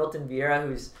guy like Milton Vieira,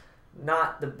 who's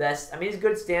not the best. I mean, he's a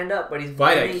good stand up, but he's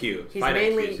mainly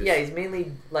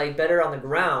like better on the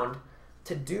ground.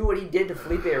 To do what he did to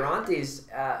Felipe Arantes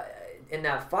in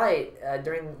that fight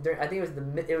during I think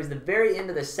it was the very end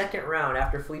of the second round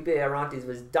after Felipe Arantes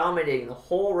was dominating the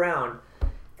whole round,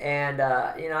 and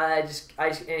and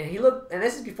he looked, and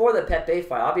this is before the Pepe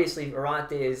fight. Obviously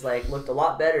Arantes looked a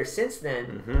lot better since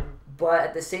then, but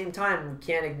at the same time we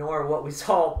can't ignore what we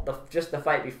saw just the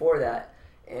fight before that,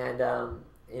 and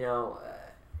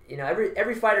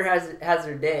every fighter has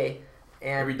their day,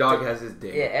 and every dog has his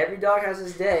day. Yeah, every dog has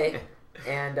his day.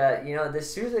 And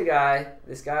this Souza guy,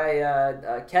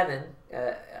 Kevin.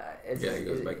 He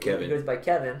goes by Kevin. He goes by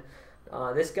Kevin.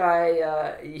 This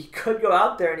guy, he could go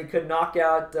out there and he could knock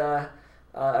out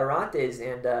Arantes,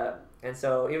 and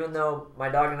so even though my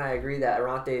dog and I agree that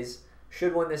Arantes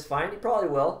should win this fight, he probably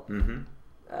will. Do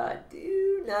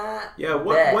not. Yeah,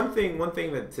 one thing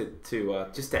that to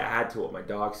just to add to what my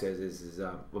dog says is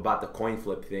about the coin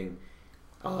flip thing.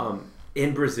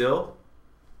 In Brazil,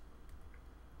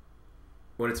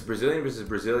 when it's Brazilian versus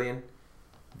Brazilian,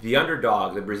 the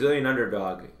Brazilian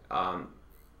underdog,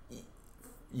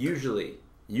 usually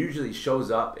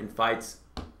shows up in fights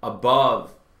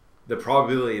above the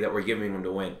probability that we're giving him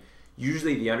to win.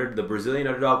 Usually the Brazilian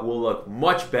underdog will look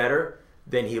much better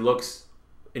than he looks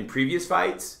in previous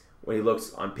fights. When he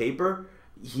looks on paper,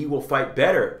 he will fight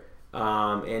better.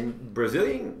 And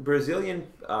Brazilian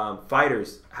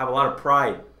fighters have a lot of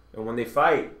pride, and when they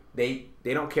fight, they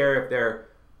don't care if they're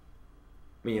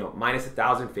minus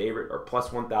 1,000 favorite or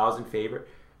plus 1,000 favorite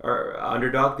or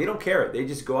underdog. They don't care. They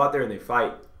just go out there and they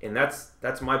fight. And that's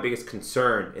my biggest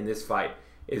concern in this fight,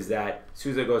 is that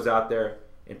Souza goes out there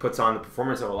and puts on the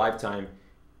performance of a lifetime,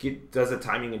 does the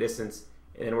timing and distance,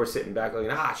 and then we're sitting back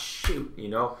like, shoot,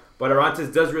 But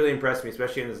Arantes does really impress me,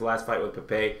 especially in his last fight with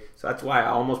Pepe. So that's why I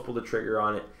almost pulled the trigger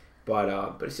on it.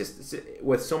 But it's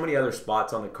with so many other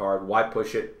spots on the card, why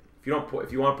push it? If you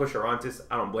want to push Arantes,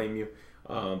 I don't blame you.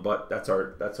 But that's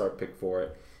our pick for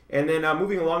it. And then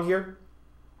moving along here,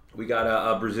 we got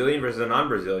a Brazilian versus a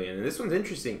non-Brazilian. And this one's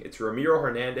interesting. It's Ramiro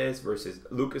Hernandez versus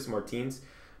Lucas Martins.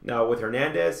 Now, with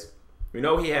Hernandez, we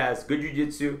know he has good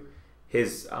jiu-jitsu.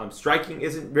 His striking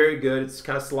isn't very good. It's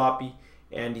kind of sloppy.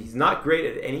 And he's not great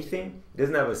at anything. He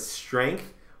doesn't have a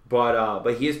strength, but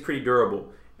he is pretty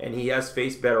durable. And he has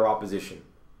faced better opposition.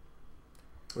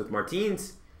 With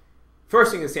Martins,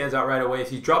 first thing that stands out right away is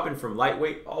he's dropping from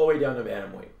lightweight all the way down to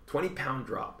bantamweight. 20-pound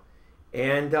drop.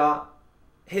 And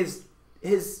his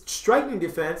striking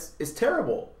defense is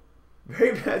terrible.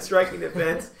 Very bad striking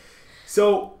defense.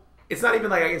 So it's not even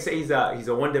like I can say he's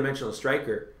a one-dimensional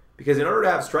striker, because in order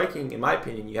to have striking, in my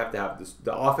opinion, you have to have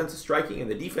the offensive striking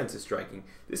and the defensive striking.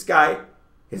 This guy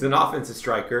is an offensive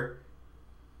striker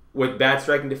with bad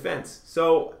striking defense.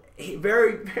 So a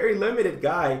very, very limited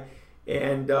guy.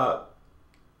 And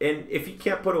if he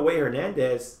can't put away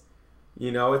Hernandez,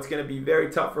 it's going to be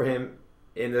very tough for him.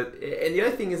 And the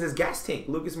other thing is his gas tank.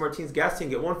 Lucas Martin's gas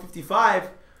tank at 155.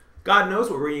 God knows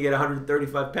what we're going to get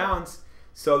 135 pounds.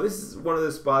 So this is one of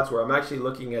the spots where I'm actually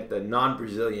looking at the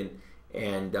non-Brazilian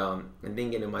and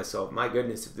thinking to myself, my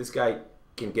goodness, if this guy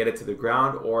can get it to the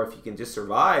ground, or if he can just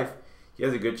survive, he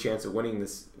has a good chance of winning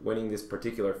this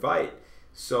particular fight.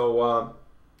 So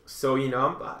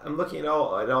I'm looking at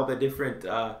all the different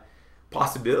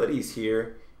possibilities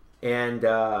here, and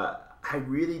I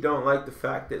really don't like the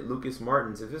fact that Lucas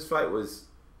Martins, if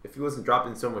he wasn't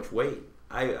dropping so much weight,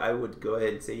 I would go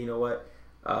ahead and say, you know what,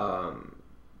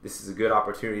 this is a good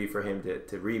opportunity for him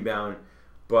to rebound.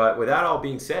 But with that all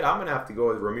being said, I'm going to have to go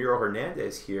with Ramiro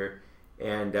Hernandez here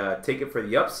and take it for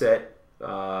the upset,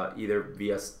 either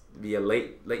via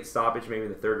late stoppage, maybe in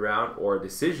the third round, or a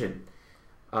decision.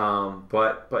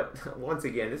 But once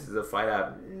again, this is a fight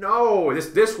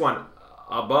this one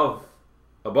above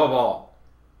all.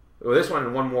 Well, this one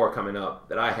and one more coming up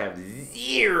that I have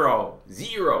zero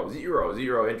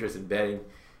interest in betting,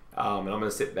 and I'm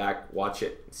gonna sit back, watch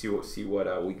it, see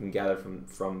what we can gather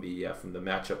from the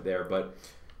matchup there. But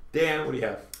Dan, what do you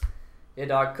have? Yeah,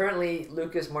 dog. Currently,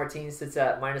 Lucas Martins sits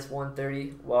at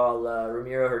 -130, while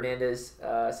Ramiro Hernandez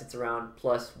sits around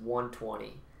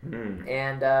 +120.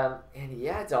 And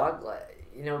yeah, dog.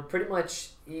 Pretty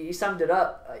much you summed it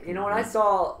up. When I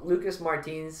saw Lucas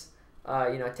Martins,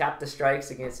 tap the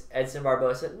strikes against Edson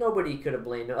Barbosa, nobody could have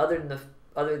blamed him other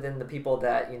than the people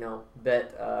that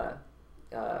bet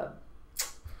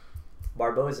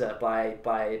Barbosa by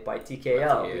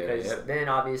TKO, because then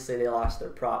obviously they lost their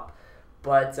prop.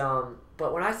 But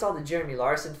when I saw the Jeremy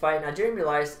Larson fight, now Jeremy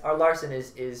Larson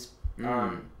is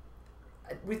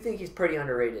we think he's pretty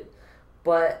underrated,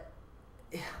 but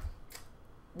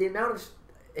the amount of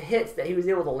hits that he was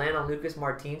able to land on Lucas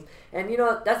Martins, and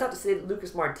that's not to say that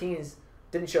Lucas Martins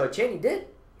didn't show a chin. He did.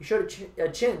 He showed a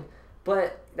chin,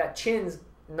 but that chin's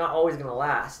not always gonna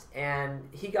last. And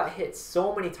he got hit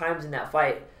so many times in that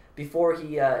fight before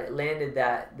he landed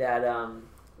that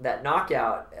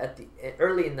knockout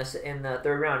early in the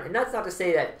third round. And that's not to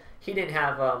say that he didn't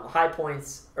have high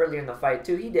points earlier in the fight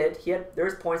too. He did. There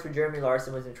was points where Jeremy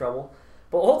Larson was in trouble,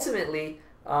 but ultimately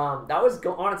that was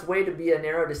on its way to be a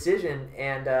narrow decision,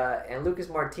 and Lucas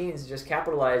Martins just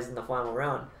capitalized in the final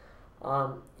round.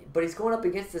 But he's going up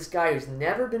against this guy who's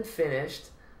never been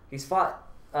finished. He's fought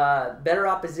better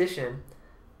opposition,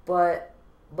 but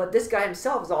this guy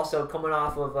himself is also coming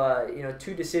off of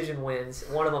 2 decision wins,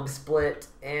 one of them split,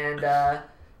 and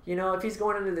if he's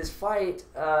going into this fight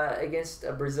against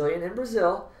a Brazilian in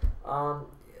Brazil,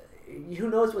 who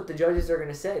knows what the judges are going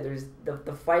to say?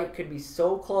 The fight could be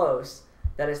so close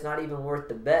that it's not even worth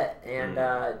the bet. And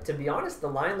to be honest, the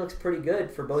line looks pretty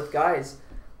good for both guys.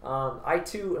 I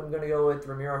too am going to go with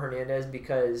Ramiro Hernandez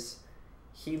because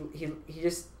he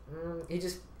just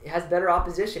has better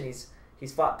opposition.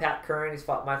 He's fought Pat Curran, he's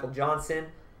fought Michael Johnson,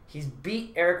 he's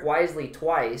beat Eric Wisely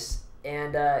twice,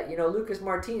 and Lucas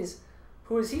Martins,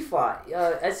 who has he fought?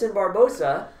 Edson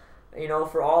Barbosa,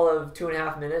 for all of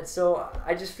 2.5 minutes. So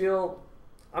I just feel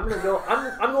I'm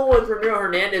going with Ramiro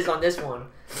Hernandez on this one,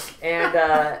 and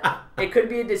it could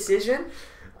be a decision.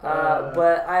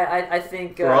 But I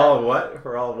think for all of what?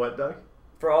 For all of what, Doug?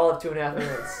 For all of 2.5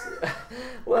 minutes.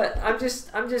 What? I'm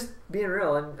just being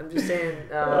real. I'm just saying.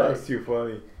 That's too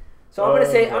funny. So I'm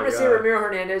gonna say Ramiro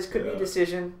Hernandez could be a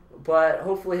decision, but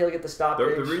hopefully he'll get the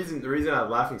stoppage. The reason I'm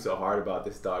laughing so hard about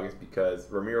this, dog, is because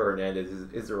Ramiro Hernandez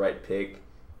is the right pick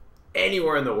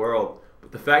anywhere in the world.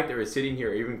 But the fact that we're sitting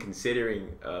here even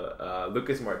considering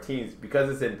Lucas Martins because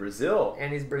it's in Brazil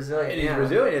and he's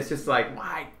Brazilian, it's just like,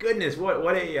 my goodness,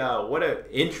 what a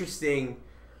interesting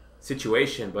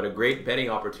situation, but a great betting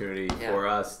opportunity for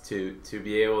us to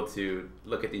be able to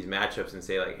look at these matchups and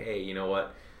say, like, hey, you know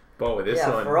what? But with this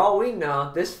one, for all we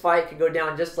know, this fight could go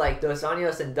down just like Dos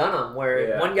Anjos and Dunham,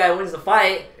 where one guy wins the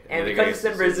fight, and because it's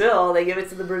in Brazil, they give it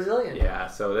to the Brazilian. Yeah,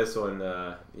 so this one,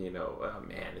 man,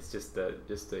 it's just a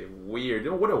weird,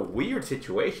 what a weird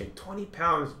situation. 20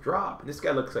 pounds drop, and this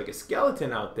guy looks like a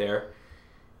skeleton out there,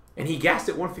 and he gassed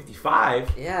at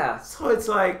 155. Yeah. So it's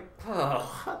like,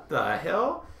 what the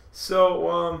hell?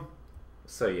 So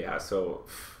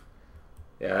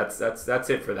Yeah, that's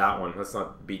it for that one. Let's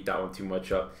not beat that one too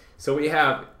much up. So we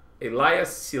have Elias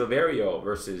Silverio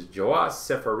versus Joao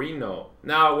Zeferino.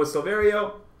 Now, with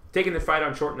Silverio taking the fight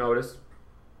on short notice,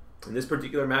 in this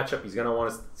particular matchup, he's going to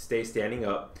want to stay standing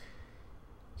up.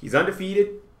 He's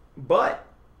undefeated, but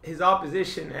his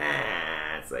opposition,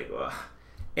 it's like, ugh.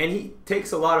 And he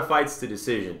takes a lot of fights to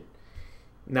decision.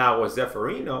 Now, with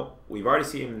Zeferino, we've already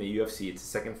seen him in the UFC. It's his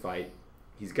second fight.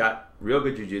 He's got real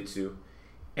good jiu-jitsu.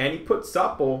 And he put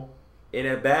Sapo in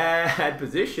a bad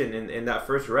position in that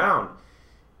first round.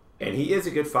 And he is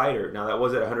a good fighter. Now, that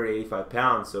was at 185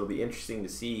 pounds, so it'll be interesting to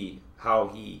see how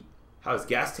his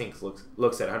gas tank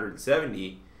looks at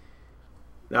 170.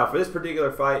 Now, for this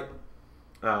particular fight,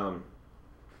 I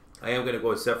am going to go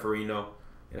with Zeferino,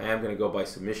 and I am going to go by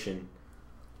submission.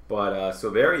 But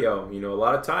Silverio, a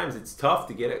lot of times it's tough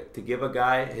to give a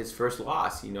guy his first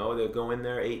loss. They'll go in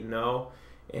there 8-0,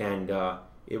 and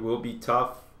it will be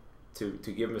tough to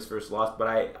give him his first loss.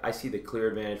 But I see the clear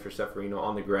advantage for Zeferino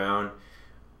on the ground.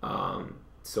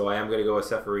 So I am going to go with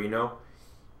Zeferino.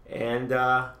 And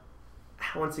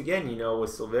once again, with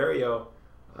Silverio,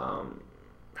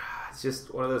 it's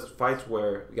just one of those fights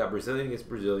where we got Brazilian against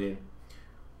Brazilian.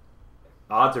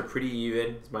 Odds are pretty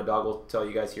even, as my dog will tell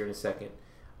you guys here in a second.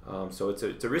 So it's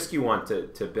a risky one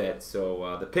to bet.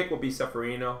 So the pick will be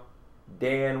Zeferino.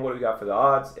 Dan, what do we got for the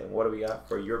odds, and what do we got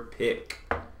for your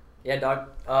pick? Yeah, dog.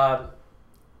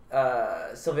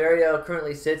 Silverio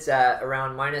currently sits at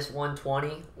around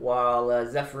 -120, while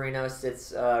Zeferino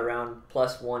sits around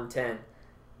 +110.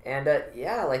 And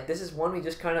this is one we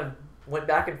just kind of went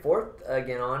back and forth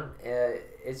again on.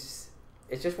 It's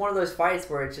just one of those fights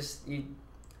where it's just you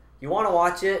want to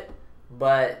watch it,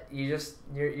 but you're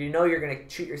gonna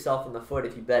shoot yourself in the foot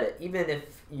if you bet it. Even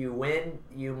if you win,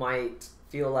 you might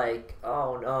feel like,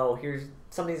 oh no, here's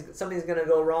something's gonna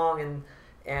go wrong,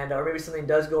 and or maybe something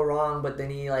does go wrong, but then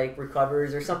he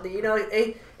recovers or something.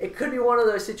 It could be one of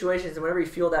those situations, and whenever you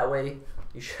feel that way,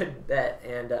 you shouldn't bet.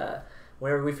 And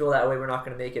whenever we feel that way, we're not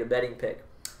going to make it a betting pick.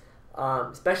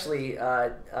 Especially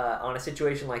on a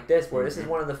situation like this, where this is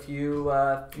one of the few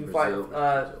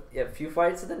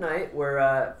fights of the night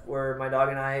where my dog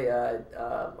and I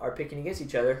are picking against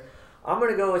each other. I'm going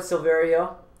to go with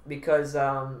Silverio because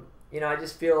I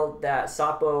just feel that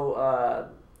Sapo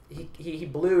he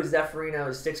blew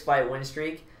Zeferino's 6-fight win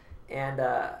streak, and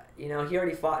he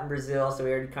already fought in Brazil, so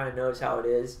he already kind of knows how it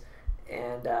is.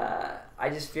 And I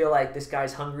just feel like this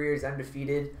guy's hungrier, he's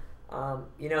undefeated.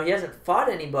 He hasn't fought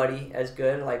anybody as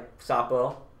good like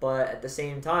Sapo, but at the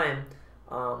same time,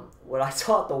 what I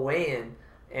saw at the weigh-in,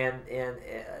 and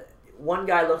one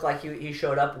guy looked like he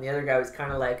showed up, and the other guy was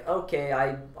kind of like, okay,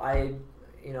 I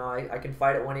can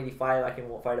fight at 185, I can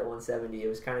fight at 170. It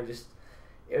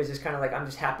was just kind of like, I'm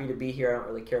just happy to be here. I don't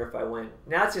really care if I win.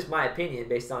 Now, that's just my opinion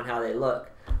based on how they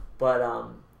look. But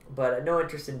no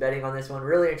interest in betting on this one.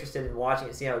 Really interested in watching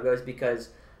it, see how it goes, because,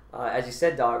 as you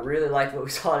said, dog, really liked what we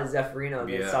saw at Zeferino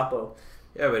against Sapo.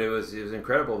 Yeah, but it was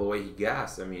incredible the way he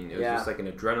gassed. I mean, it was just like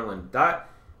an adrenaline.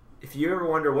 If you ever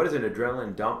wonder what is an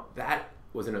adrenaline dump, that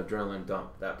was an adrenaline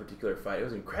dump, that particular fight. It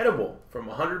was incredible. From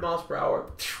 100 miles per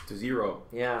hour to 0.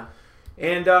 Yeah.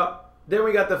 And then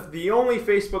we got the only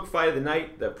Facebook fight of the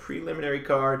night, the preliminary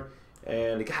card.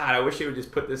 And God, I wish they would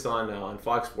just put this on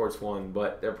Fox Sports 1,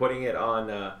 but they're putting it on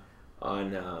the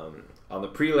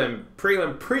prelim,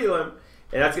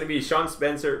 and that's going to be Sean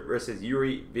Spencer versus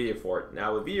Yuri Villafort.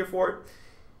 Now with Villafort,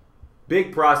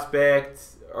 big prospect,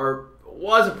 or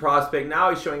was a prospect.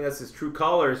 Now he's showing us his true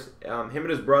colors. Him and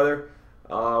his brother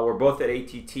were both at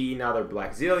ATT. Now they're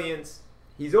Blackzilians.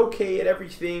 He's okay at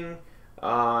everything.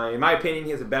 In my opinion,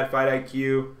 he has a bad fight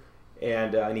IQ,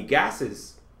 and he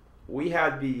gasses. We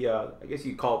had I guess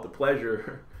you'd call it the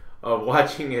pleasure of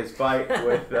watching his fight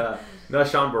with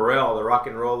Nashan Burrell, the rock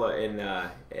and roller in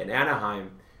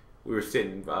Anaheim. We were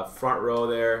sitting front row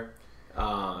there,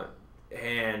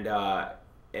 and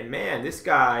man, this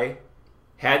guy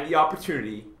had the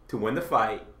opportunity to win the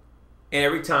fight, and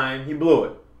every time he blew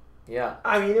it. Yeah,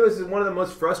 I mean, it was one of the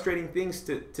most frustrating things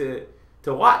to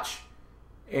watch,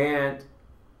 and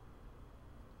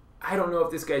I don't know if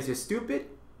this guy's just stupid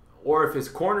or if his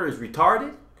corner is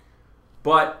retarded,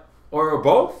 or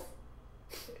both.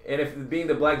 And if being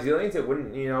the Blackzilians, it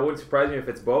wouldn't surprise me if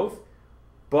it's both.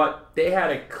 But they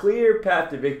had a clear path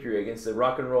to victory against the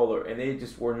rock and roller, and they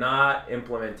just were not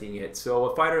implementing it. So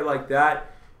a fighter like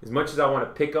that, as much as I want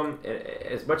to pick him,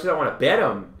 as much as I want to bet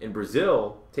him in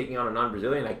Brazil, taking on a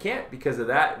non-Brazilian, I can't because of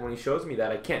that. When he shows me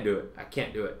that, I can't do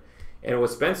it. And with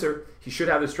Spencer, he should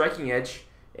have the striking edge,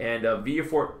 and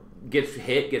Villafort gets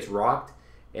hit, gets rocked,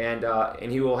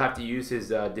 and he will have to use his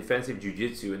defensive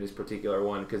jiu-jitsu in this particular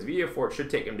one because Villafort should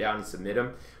take him down and submit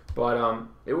him. But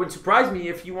it wouldn't surprise me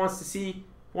if he wants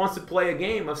to play a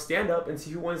game of stand-up and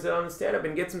see who wins it on the stand-up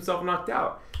and gets himself knocked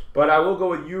out. But I will go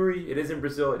with Yuri. It is in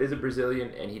Brazil. It is a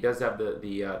Brazilian, and he does have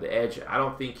the edge. I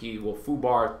don't think he will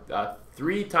fubar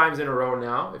 3 times in a row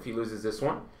now if he loses this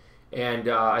one. And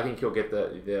I think he'll get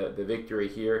the victory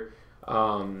here.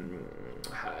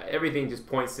 Everything just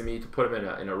points to me to put him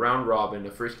in a round robin,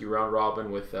 a frisky round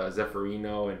robin with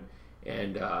Zeferino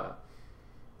and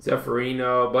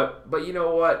Zeferino. But you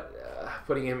know what?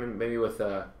 Putting him in maybe with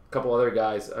a couple other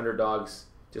guys, underdogs,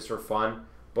 just for fun.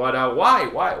 But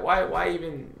why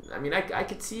even? I mean, I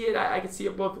could see it. I could see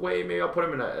it both ways. Maybe I'll put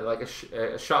him in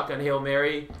a shotgun Hail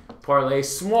Mary parlay,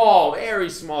 small, very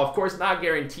small. Of course, not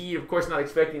guaranteed. Of course, not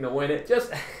expecting to win it.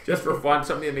 Just for fun,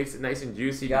 something that makes it nice and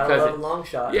juicy. Gotta love a long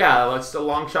shot. Yeah, it's a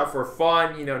long shot for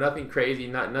fun. You know, nothing crazy,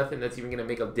 nothing that's even gonna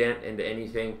make a dent into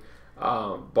anything.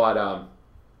 But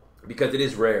because it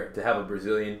is rare to have a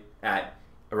Brazilian at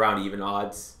around even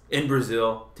odds in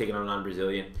Brazil taking on a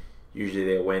non-Brazilian. Usually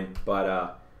they win,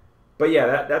 but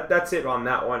yeah, that's it on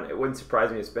that one. It wouldn't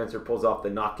surprise me if Spencer pulls off the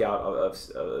knockout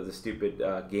of the stupid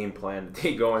game plan that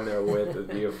they go in there with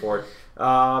Villafort.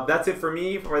 That's it for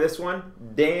me for this one.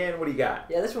 Dan, what do you got?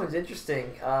 Yeah, this one's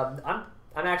interesting. I'm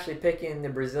actually picking the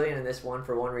Brazilian in this one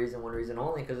for one reason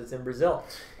only, because it's in Brazil.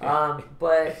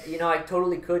 But you know, I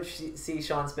totally could see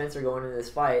Sean Spencer going into this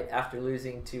fight after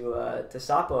losing to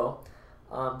Sapo.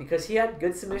 Because he had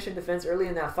good submission defense early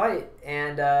in that fight,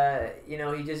 and you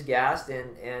know, he just gassed,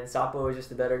 and Sapo was just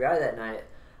the better guy that night.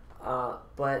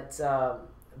 But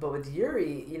with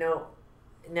Yuri, you know,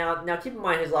 now keep in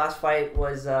mind his last fight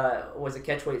was a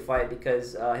catchweight fight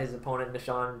because his opponent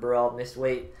Nishan Burrell missed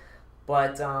weight.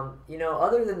 But you know,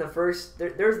 other than the first,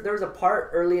 there was a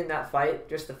part early in that fight,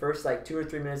 just the first like 2 or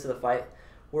 3 minutes of the fight,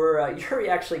 where Yuri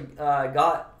actually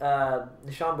got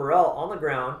Nishan Burrell on the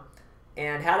ground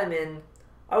and had him in.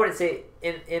 I wouldn't say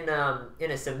in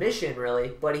a submission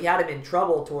really, but he had him in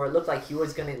trouble to where it looked like he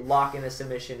was going to lock in a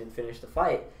submission and finish the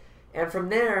fight. And from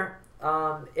there,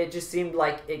 it just seemed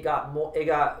like it got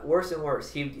worse and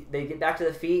worse. They get back to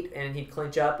the feet and he'd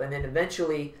clinch up, and then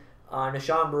eventually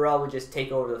Nishan Burrell would just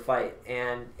take over the fight.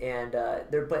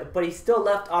 But he still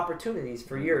left opportunities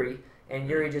for Yuri, and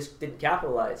Yuri just didn't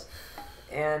capitalize.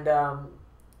 And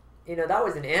you know, that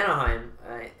was in Anaheim,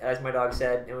 as my dog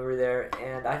said, and we were there.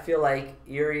 And I feel like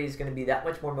Yuri is going to be that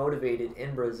much more motivated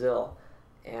in Brazil.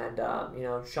 And, you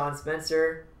know, Sean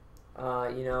Spencer,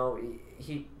 you know,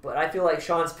 but I feel like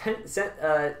Sean Spencer,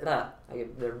 I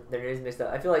get their names mixed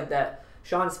up. I feel like that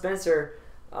Sean Spencer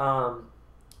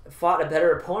fought a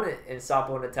better opponent in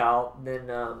Sapo Natal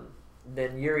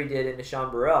than Yuri did in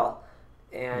Nishan Burrell.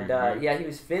 And, yeah, he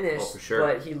was finished,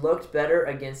 but he looked better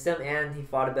against him, and he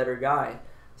fought a better guy.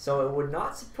 So it would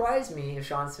not surprise me if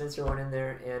Sean Spencer went in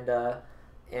there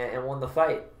and won the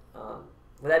fight.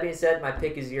 With that being said, my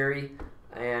pick is Yuri,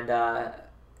 and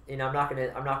you know,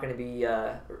 I'm gonna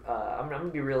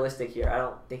be realistic here. I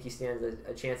don't think he stands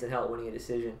a chance in hell at winning a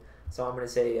decision. So I'm gonna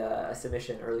say a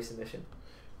submission, early submission.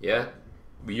 Yeah,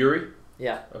 Yuri.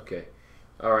 Yeah. Okay.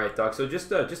 All right, Doc. So just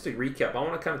to recap, I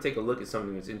want to kind of take a look at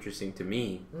something that's interesting to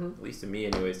me, at least to me,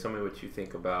 anyways. Tell me what you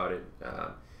think about it.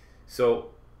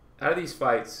 So. Out of these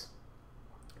fights,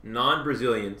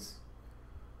 non-Brazilians,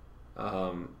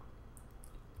 I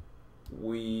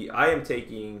am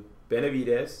taking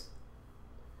Benavidez.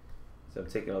 So I'm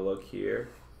taking a look here.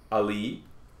 Ali,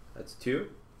 that's 2.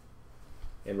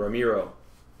 And Ramiro,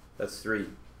 that's 3.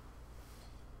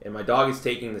 And my dog is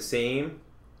taking the same,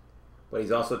 but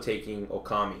he's also taking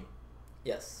Okami.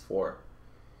 Yes. 4.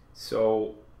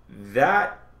 So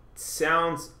that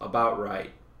sounds about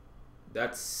right.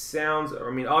 That sounds.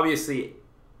 I mean, obviously,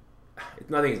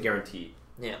 nothing is guaranteed.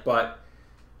 Yeah. But,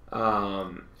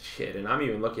 shit, and I'm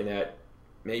even looking at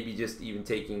maybe just even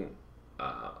taking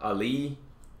Ali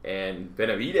and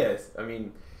Benavidez. I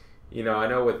mean, you know, I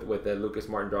know with Lucas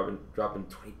Martin dropping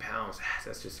 20 pounds,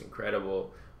 that's just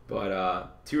incredible.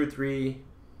 But 2 or 3,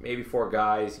 maybe 4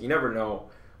 guys, you never know.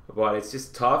 But it's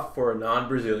just tough for a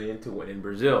non-Brazilian to win in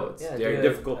Brazil. It's very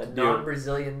difficult to do.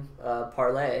 Non-Brazilian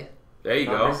parlay. There you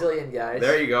go. Non-Brazilian guys.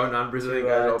 There you go. Non-Brazilian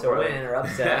guys to win or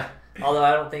upset. Although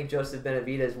I don't think Joseph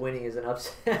Benavidez winning is an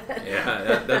upset.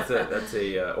 Yeah, that's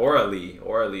a or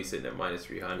Ali sitting at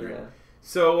 -300. Yeah.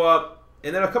 So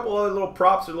and then a couple other little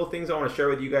props or little things I want to share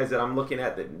with you guys that I'm looking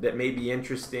at that may be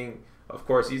interesting. Of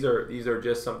course, these are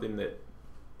just something that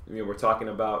we're talking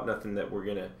about. Nothing that we're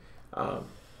gonna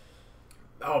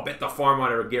bet the farm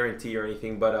on it or guarantee or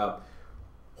anything. But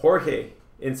Jorge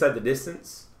inside the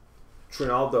distance,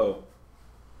 Trinaldo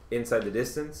inside the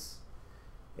distance,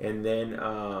 and then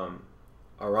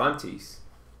Arantes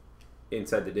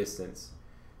inside the distance.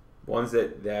 Ones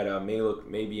that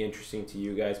may be interesting to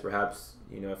you guys, perhaps,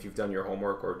 if you've done your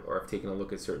homework or have taken a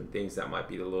look at certain things, that might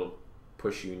be the little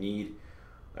push you need.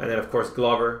 And then, of course,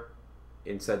 Glover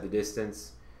inside the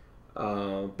distance.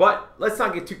 But let's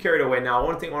not get too carried away now.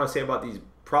 One thing I want to say about these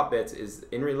prop bets is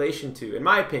in relation to, in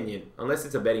my opinion, unless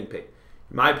it's a betting pick,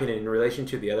 in my opinion, in relation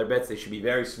to the other bets, they should be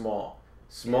very small.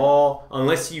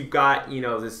 Unless you've got,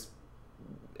 this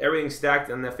everything stacked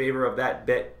in the favor of that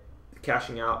bet,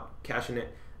 cashing it,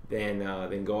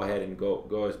 then go ahead and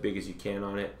go as big as you can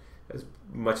on it, as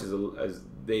much as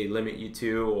they limit you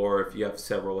to, or if you have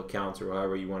several accounts or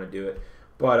however you want to do it.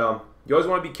 But you always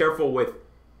want to be careful with,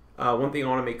 one thing I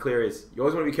want to make clear is you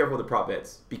always want to be careful with the prop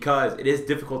bets, because it is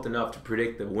difficult enough to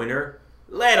predict the winner,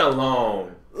 let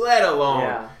alone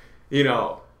the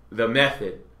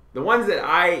method. The ones that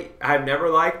I have never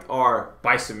liked are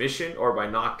by submission or by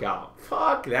knockout.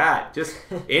 Fuck that. Just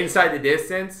inside the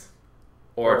distance,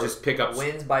 or just pick up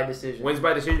wins by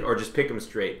decision, or just pick them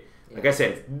straight. Like I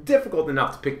said, it's difficult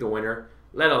enough to pick the winner,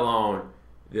 let alone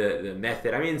the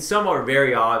method. I mean, some are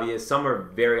very obvious,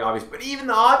 but even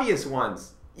the obvious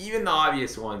ones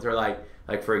are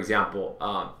like for example,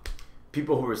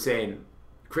 people who were saying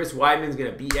Chris Weidman's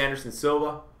going to beat Anderson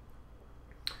Silva,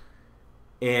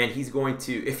 and he's going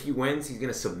to, if he wins, he's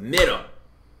going to submit him.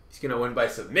 He's going to win by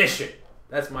submission.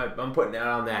 I'm putting that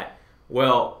on that.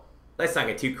 Well, let's not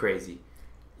get too crazy.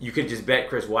 You could just bet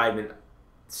Chris Weidman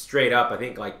straight up, I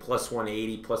think like plus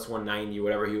 180, plus 190,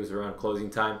 whatever he was around closing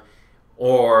time,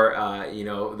 or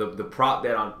the prop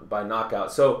bet by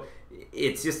knockout. So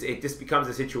it just becomes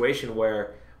a situation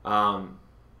where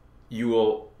you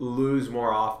will lose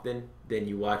more often than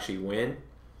you will actually win.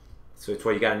 So it's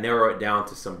why you got to narrow it down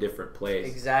to some different plays.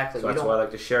 Exactly. So that's why I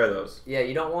like to share those. Yeah,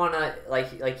 you don't want to,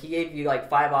 like he gave you like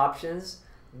 5 options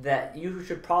that you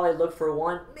should probably look for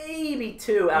 1, maybe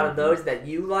 2 out of those that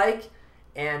you like,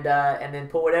 and then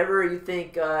put whatever you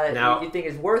think you think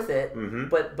is worth it.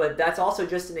 But that's also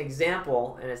just an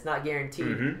example, and it's not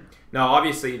guaranteed. Now,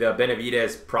 obviously, the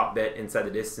Benavidez prop bet inside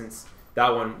the distance,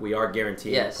 that one we are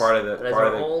guaranteed. Yes, part of the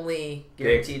only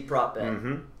guaranteed prop bet.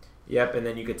 Yep, and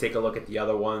then you could take a look at the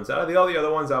other ones. Out of all the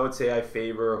other ones, I would say I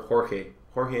favor Jorge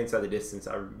inside the distance.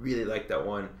 I really like that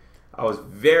one. I was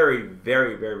very,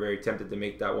 very, very, very tempted to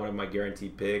make that one of my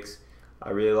guaranteed picks.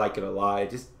 I really like it a lot. I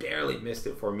just barely missed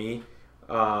it for me.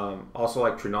 Also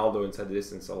like Trinaldo inside the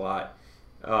distance a lot.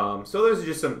 So those are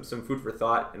just some food for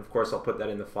thought. And of course, I'll put that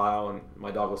in the file, and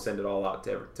my dog will send it all out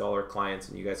to all our clients,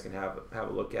 and you guys can have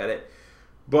a look at it.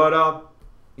 But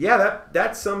yeah,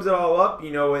 that sums it all up.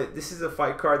 This is a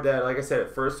fight card that, like I said,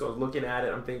 at first I was looking at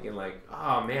it, I'm thinking like,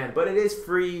 oh man, but it is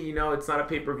free. It's not a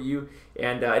pay-per-view,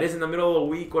 and it is in the middle of the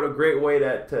week. What a great way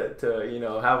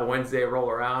to have a Wednesday roll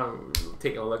around,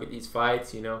 taking a look at these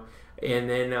fights. And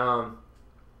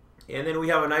then we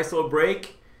have a nice little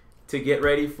break to get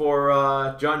ready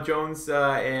for John Jones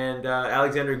and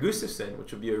Alexander Gustafsson,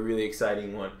 which will be a really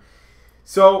exciting one.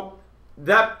 So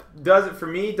that does it for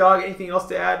me, dog. Anything else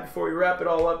to add before we wrap it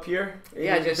all up here?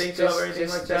 Anything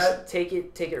just take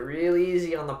it real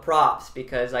easy on the props,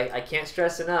 because I can't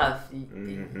stress enough.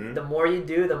 The more you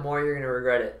do, the more you're gonna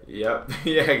regret it. Yep.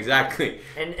 Yeah, exactly.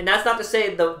 And that's not to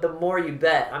say the more you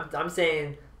bet. I'm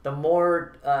saying the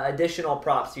more additional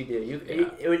props you do.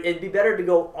 It'd be better to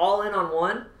go all in on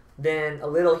one than a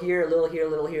little here, a little here, a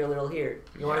little here, a little here.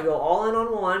 You want to go all in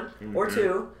on one or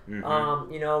 2,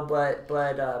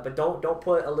 but don't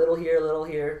put a little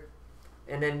here,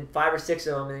 and then 5 or 6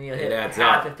 of them, and then you hit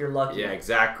half if you're lucky. Yeah,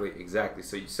 exactly.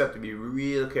 So you just have to be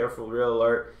real careful, real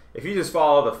alert. If you just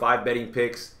follow the 5 betting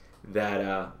picks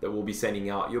that we'll be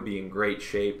sending out, you'll be in great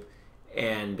shape.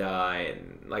 And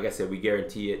like I said, we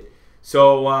guarantee it.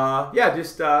 So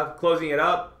just closing it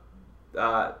up.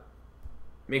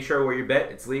 Make sure where you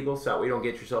bet, it's legal, so that we don't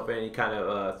get yourself in any kind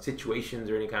of situations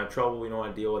or any kind of trouble. We don't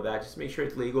want to deal with that. Just make sure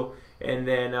it's legal. And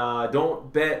then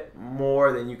don't bet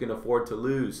more than you can afford to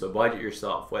lose. So budget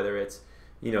yourself, whether it's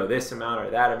this amount or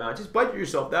that amount. Just budget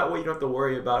yourself. That way you don't have to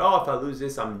worry about, if I lose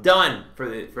this, I'm done for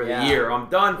the year. I'm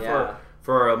done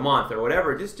for a month or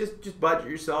whatever. Just budget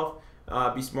yourself.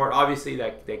 Be smart. Obviously,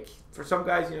 that for some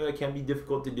guys, that can be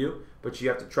difficult to do, but you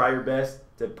have to try your best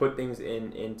to put things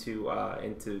into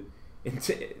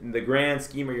the grand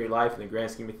scheme of your life, in the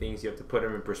grand scheme of things. You have to put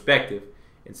them in perspective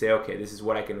and say, okay, this is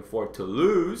what I can afford to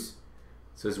lose,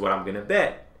 so this is what I'm going to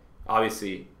bet.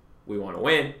 Obviously, we want to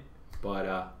win, but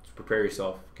just prepare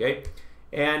yourself, okay?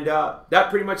 And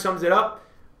that pretty much sums it up.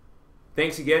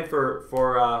 Thanks again for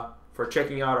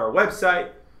checking out our website,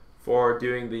 for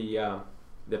doing the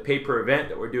the pay-per event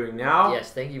that we're doing now.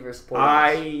 Yes, thank you for supporting us.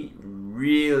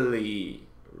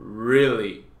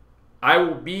 I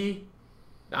will be,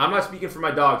 now I'm not speaking for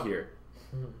my dog here,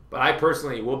 but I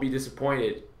personally will be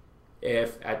disappointed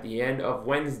if at the end of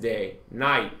Wednesday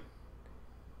night,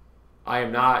 I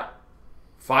am not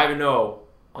 5-0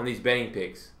 on these betting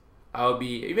picks. I will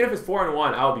be, even if it's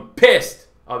 4-1, I'll be pissed.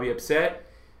 I'll be upset.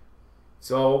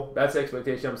 So that's the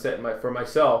expectation I'm setting for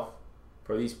myself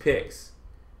for these picks.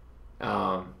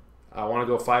 I want to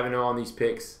go 5-0 on these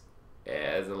picks.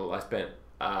 I spent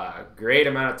a great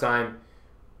amount of time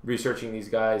researching these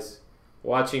guys,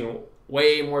 watching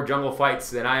way more jungle fights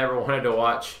than I ever wanted to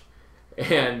watch,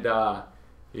 and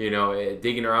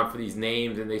digging around for these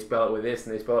names, and they spell it with this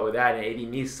and they spell it with that, and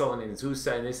Edimilson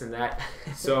Souza and this and that.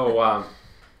 So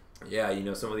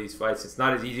some of these fights, it's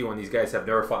not as easy when these guys have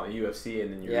never fought in the UFC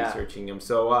and then you're researching them.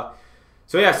 So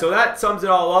that sums it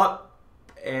all up.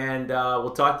 And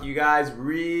we'll talk to you guys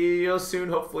real soon.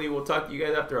 Hopefully, we'll talk to you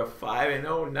guys after a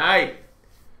 5-0 night.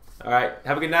 All right.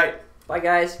 Have a good night. Bye,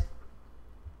 guys.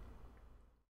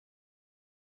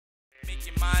 Make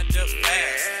your mind up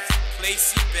fast.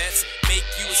 Place your bets, make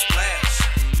you a splash.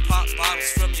 Pop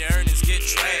bottles from your earnings, get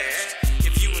trashed.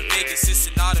 If you in Vegas, it's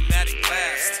an automatic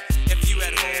blast. If you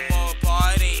at home or a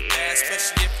bar, it ain't bad.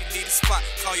 Especially if you need a spot,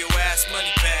 call your ass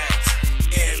money bags.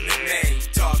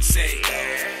 MMA Dawgs say,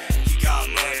 you got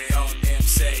money on them,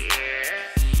 say.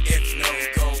 If you know who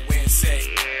go win,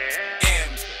 say.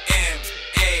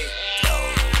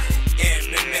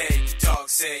 MMA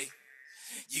Dawgs say,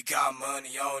 you got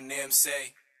money on them,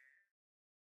 say.